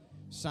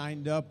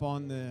signed up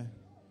on the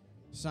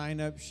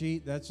sign-up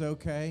sheet. That's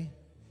okay.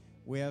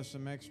 We have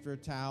some extra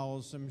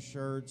towels, some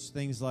shirts,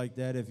 things like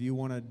that if you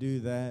want to do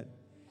that.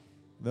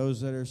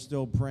 Those that are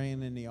still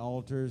praying in the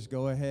altars,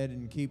 go ahead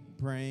and keep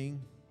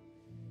praying.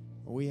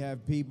 We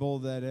have people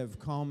that have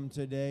come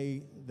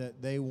today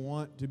that they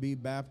want to be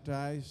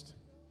baptized.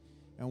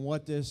 And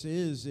what this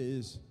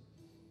is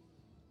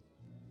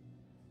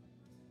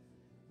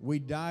we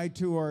die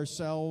to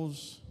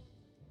ourselves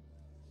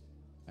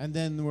and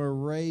then we're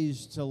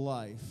raised to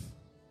life.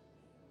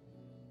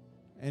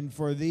 And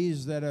for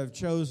these that have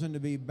chosen to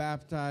be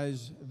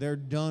baptized, they're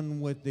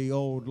done with the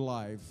old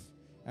life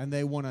and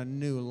they want a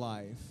new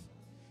life.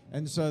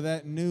 And so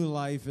that new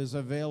life is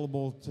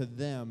available to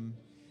them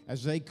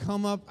as they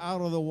come up out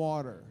of the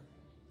water.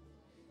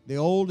 The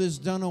old is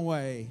done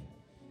away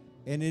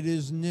and it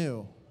is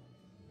new.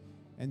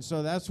 And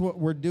so that's what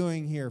we're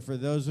doing here. For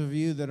those of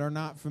you that are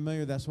not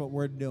familiar, that's what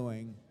we're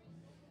doing.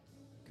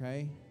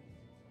 Okay?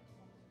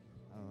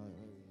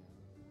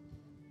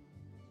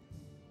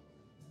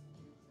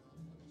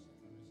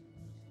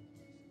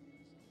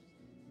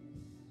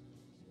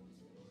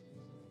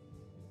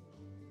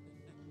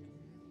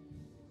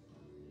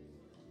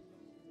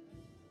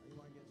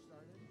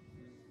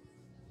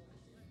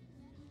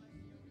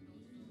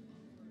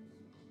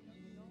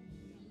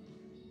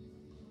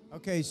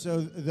 Okay, so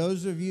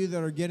those of you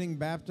that are getting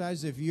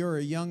baptized, if you're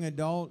a young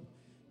adult,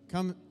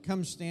 come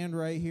stand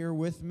right here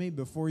with me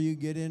before you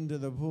get into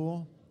the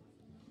pool.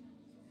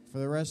 For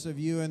the rest of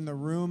you in the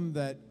room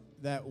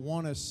that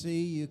want to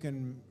see, you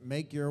can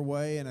make your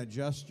way and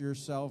adjust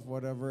yourself,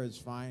 whatever is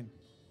fine.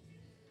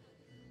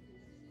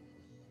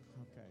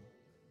 Okay.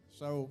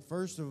 So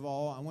first of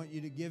all, I want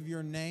you to give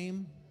your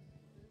name,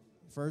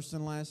 first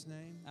and last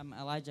name. I'm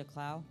Elijah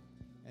Clow.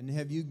 And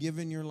have you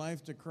given your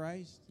life to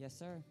Christ? Yes,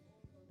 sir.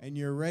 And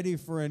you're ready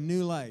for a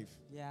new life?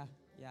 Yeah,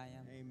 I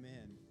am.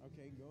 Amen.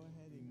 Okay, go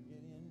ahead and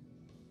get in.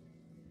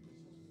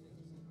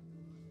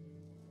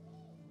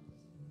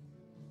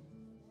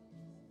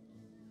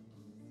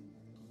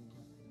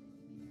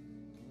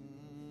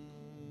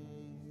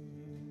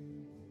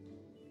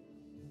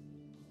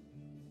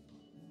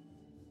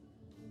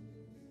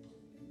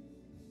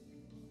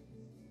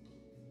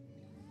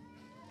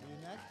 You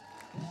next?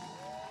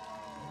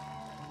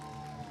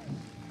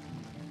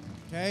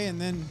 Okay, and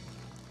then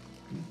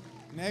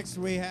next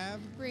we have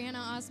Brianna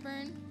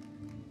Osborne.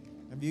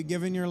 Have you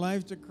given your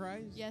life to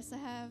Christ? Yes, I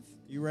have.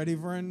 You ready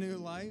for a new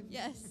life?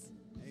 Yes.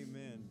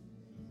 Amen.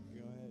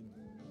 Go ahead.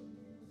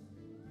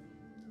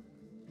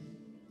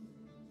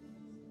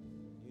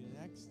 You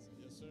next?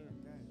 Yes, sir.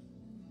 Okay.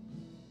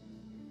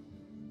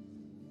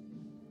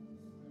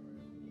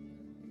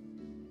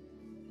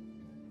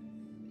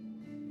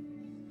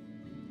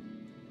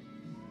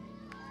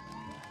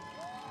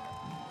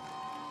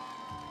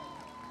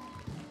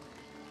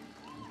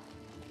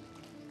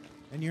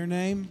 And your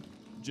name?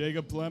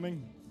 Jacob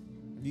Fleming.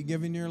 Have you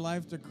given your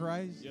life to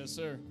Christ? Yes,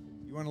 sir.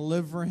 You want to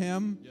live for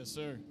Him? Yes,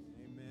 sir.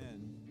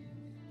 Amen.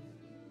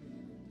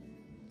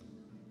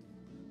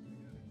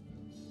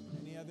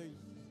 Any other?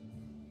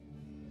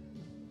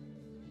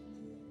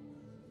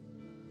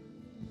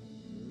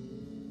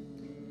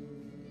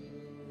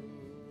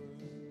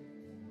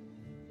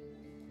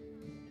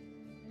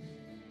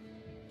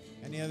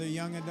 Any other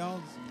young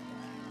adults?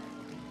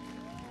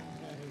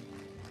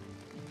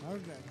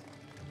 Okay.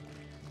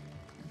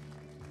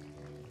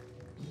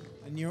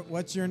 And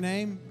what's your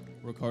name?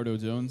 Ricardo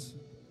Jones.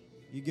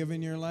 You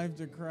giving your life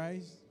to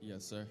Christ?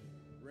 Yes, sir.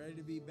 Ready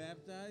to be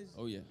baptized?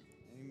 Oh, yeah.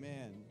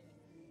 Amen.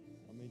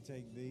 Let me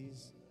take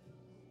these.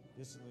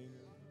 Just leave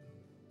it.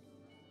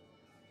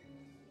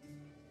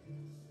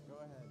 Go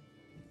ahead.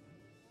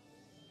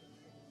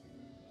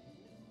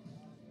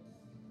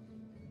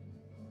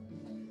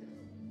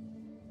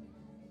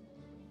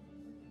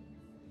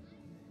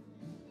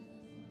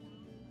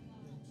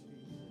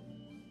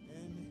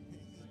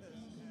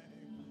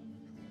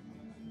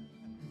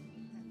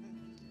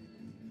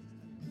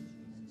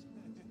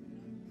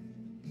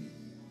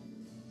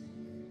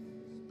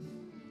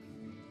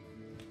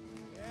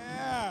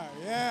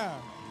 Yeah.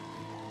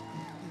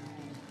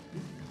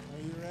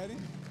 Are you ready?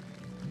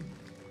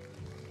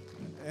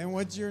 And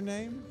what's your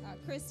name?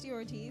 Christy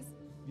Ortiz.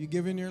 You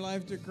giving your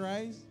life to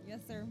Christ?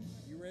 Yes, sir.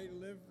 You ready to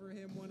live for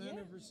Him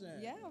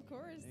 100%? Yeah, of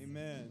course.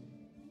 Amen.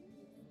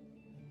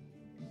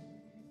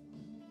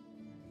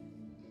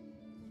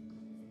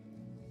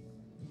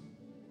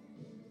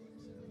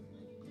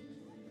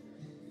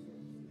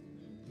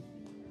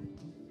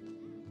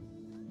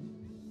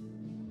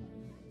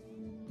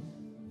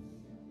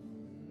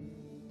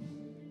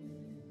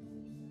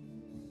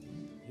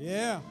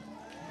 Yeah.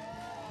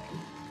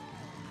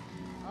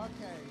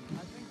 Okay.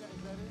 I think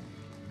is that it?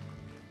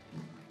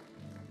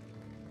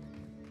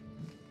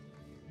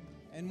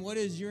 And what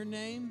is your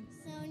name?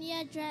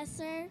 Sonia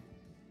Dresser.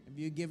 Have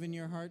you given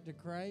your heart to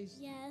Christ?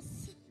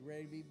 Yes. You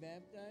ready to be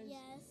baptized?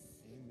 Yes.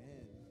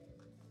 Amen.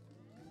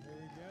 Here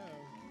we go.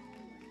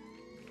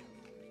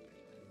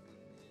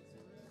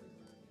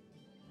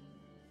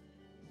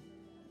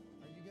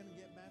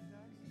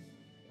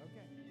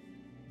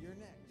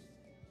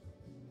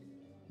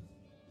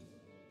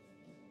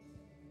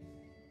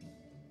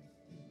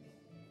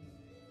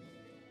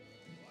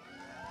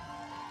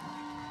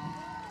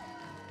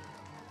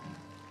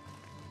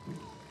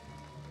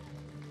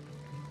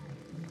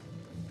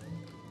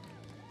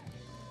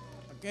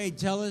 Okay,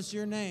 tell us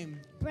your name.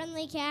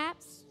 Brinley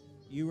Caps?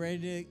 You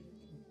ready to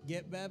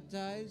get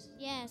baptized?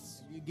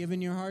 Yes. You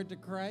giving your heart to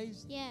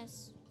Christ?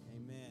 Yes.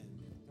 Amen.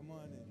 Come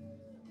on in.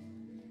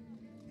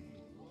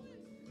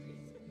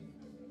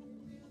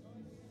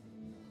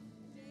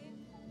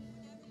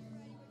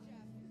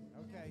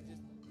 Okay,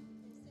 just.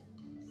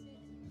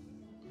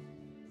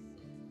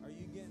 Are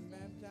you getting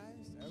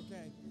baptized?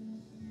 Okay.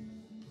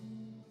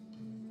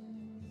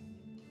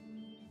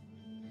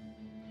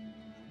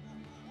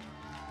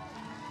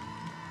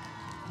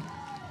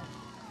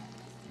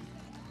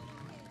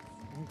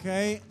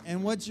 Okay,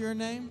 and what's your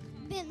name?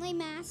 Bentley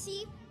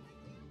Massey?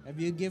 Have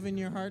you given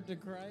your heart to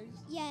Christ?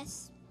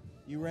 Yes.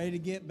 You ready to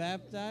get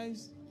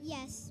baptized?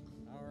 Yes.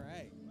 All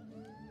right.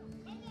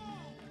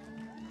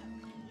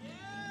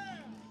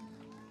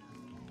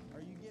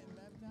 Are you getting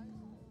baptized?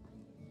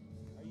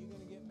 Are you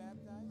going to get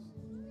baptized?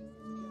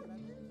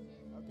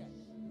 Okay.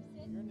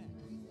 You're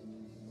next.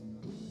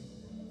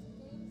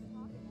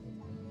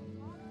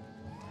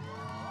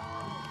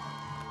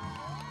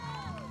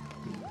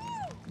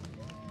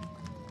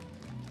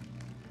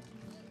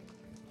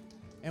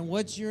 And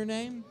what's your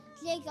name?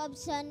 Jacob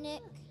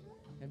Sudnick?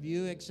 Have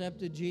you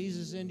accepted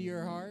Jesus into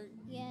your heart?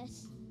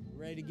 Yes.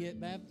 Ready to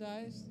get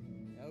baptized?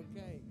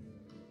 Okay.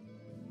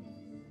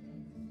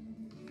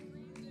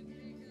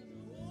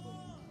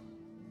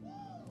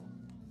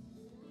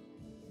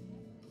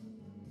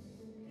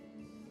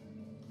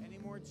 Any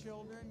more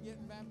children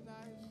getting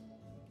baptized?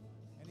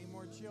 Any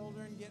more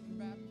children getting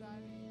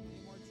baptized?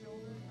 Any more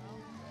children? No?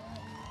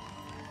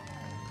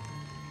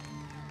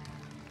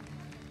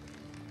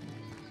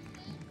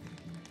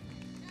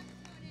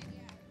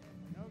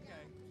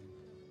 Okay.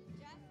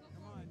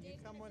 Come on, you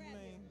come with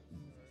me.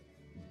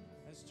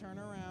 Let's turn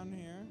around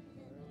here.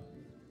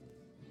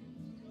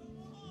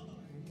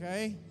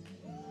 Okay.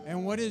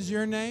 And what is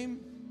your name?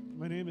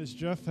 My name is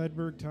Jeff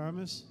Hedberg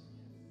Thomas.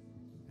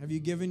 Have you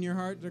given your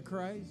heart to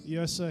Christ?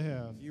 Yes, I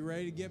have. You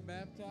ready to get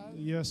baptized?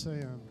 Yes, I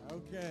am.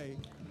 Okay.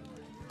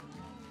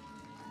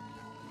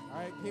 All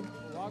right,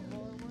 walk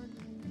forward.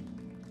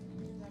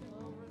 Step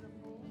over the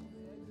pool.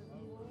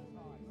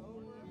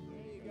 Over.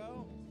 There you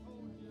go.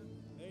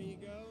 There you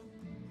go.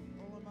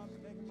 Pull him up,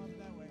 take him up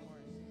that way,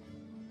 Maurice.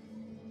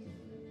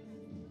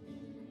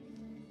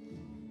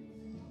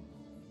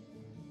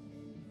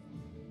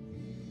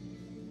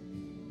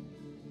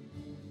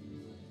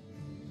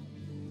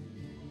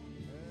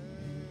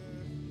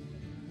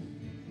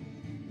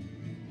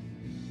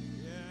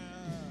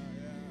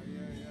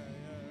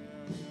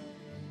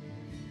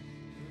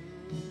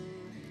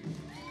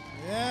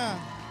 Yeah.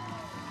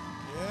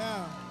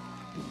 Yeah.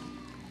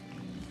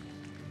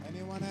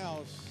 Anyone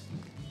else?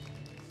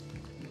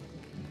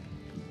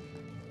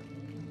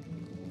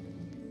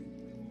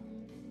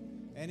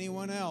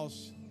 Anyone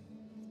else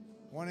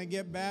want to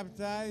get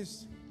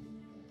baptized?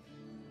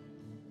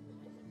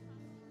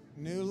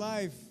 New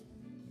life.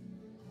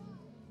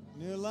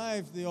 New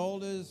life. The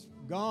old is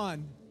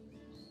gone.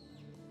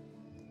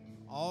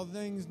 All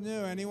things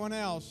new. Anyone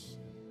else?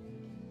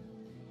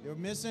 You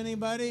miss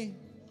anybody?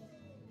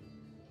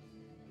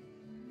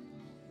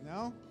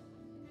 No?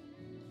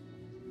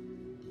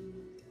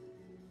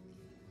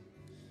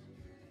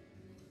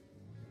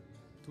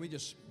 Can we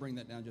just bring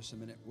that down just a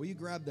minute? Will you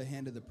grab the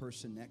hand of the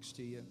person next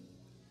to you?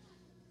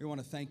 We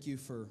want to thank you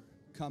for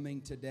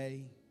coming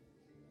today.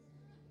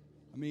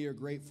 I mean, you're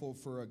grateful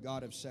for a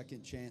God of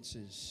second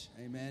chances.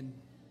 Amen.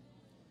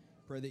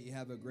 Pray that you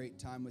have a great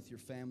time with your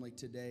family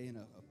today and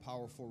a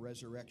powerful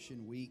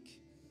resurrection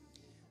week.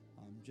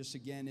 Just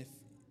again, if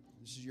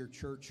this is your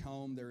church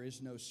home, there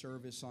is no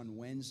service on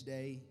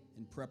Wednesday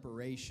in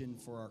preparation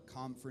for our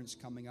conference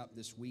coming up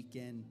this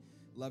weekend.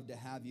 Love to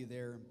have you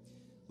there.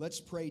 Let's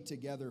pray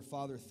together.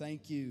 Father,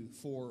 thank you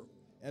for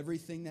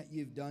everything that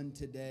you've done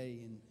today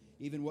and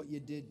even what you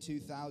did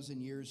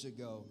 2,000 years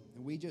ago.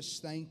 And we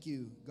just thank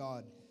you,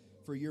 God,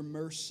 for your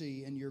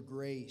mercy and your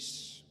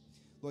grace.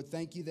 Lord,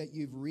 thank you that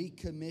you've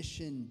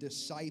recommissioned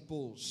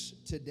disciples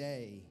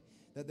today,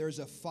 that there's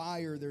a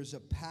fire, there's a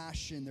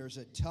passion, there's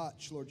a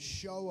touch. Lord,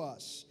 show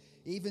us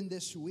even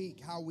this week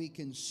how we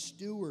can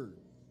steward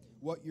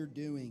what you're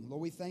doing.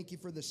 Lord, we thank you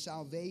for the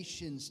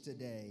salvations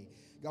today.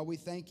 God, we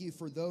thank you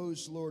for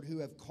those, Lord, who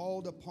have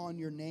called upon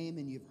your name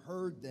and you've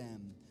heard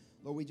them.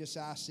 Lord, we just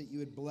ask that you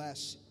would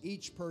bless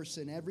each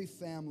person, every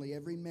family,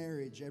 every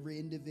marriage, every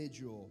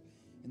individual,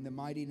 in the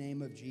mighty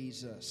name of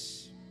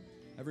Jesus.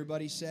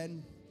 Everybody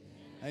said,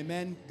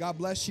 amen. God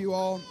bless you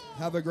all.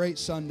 Have a great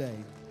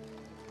Sunday.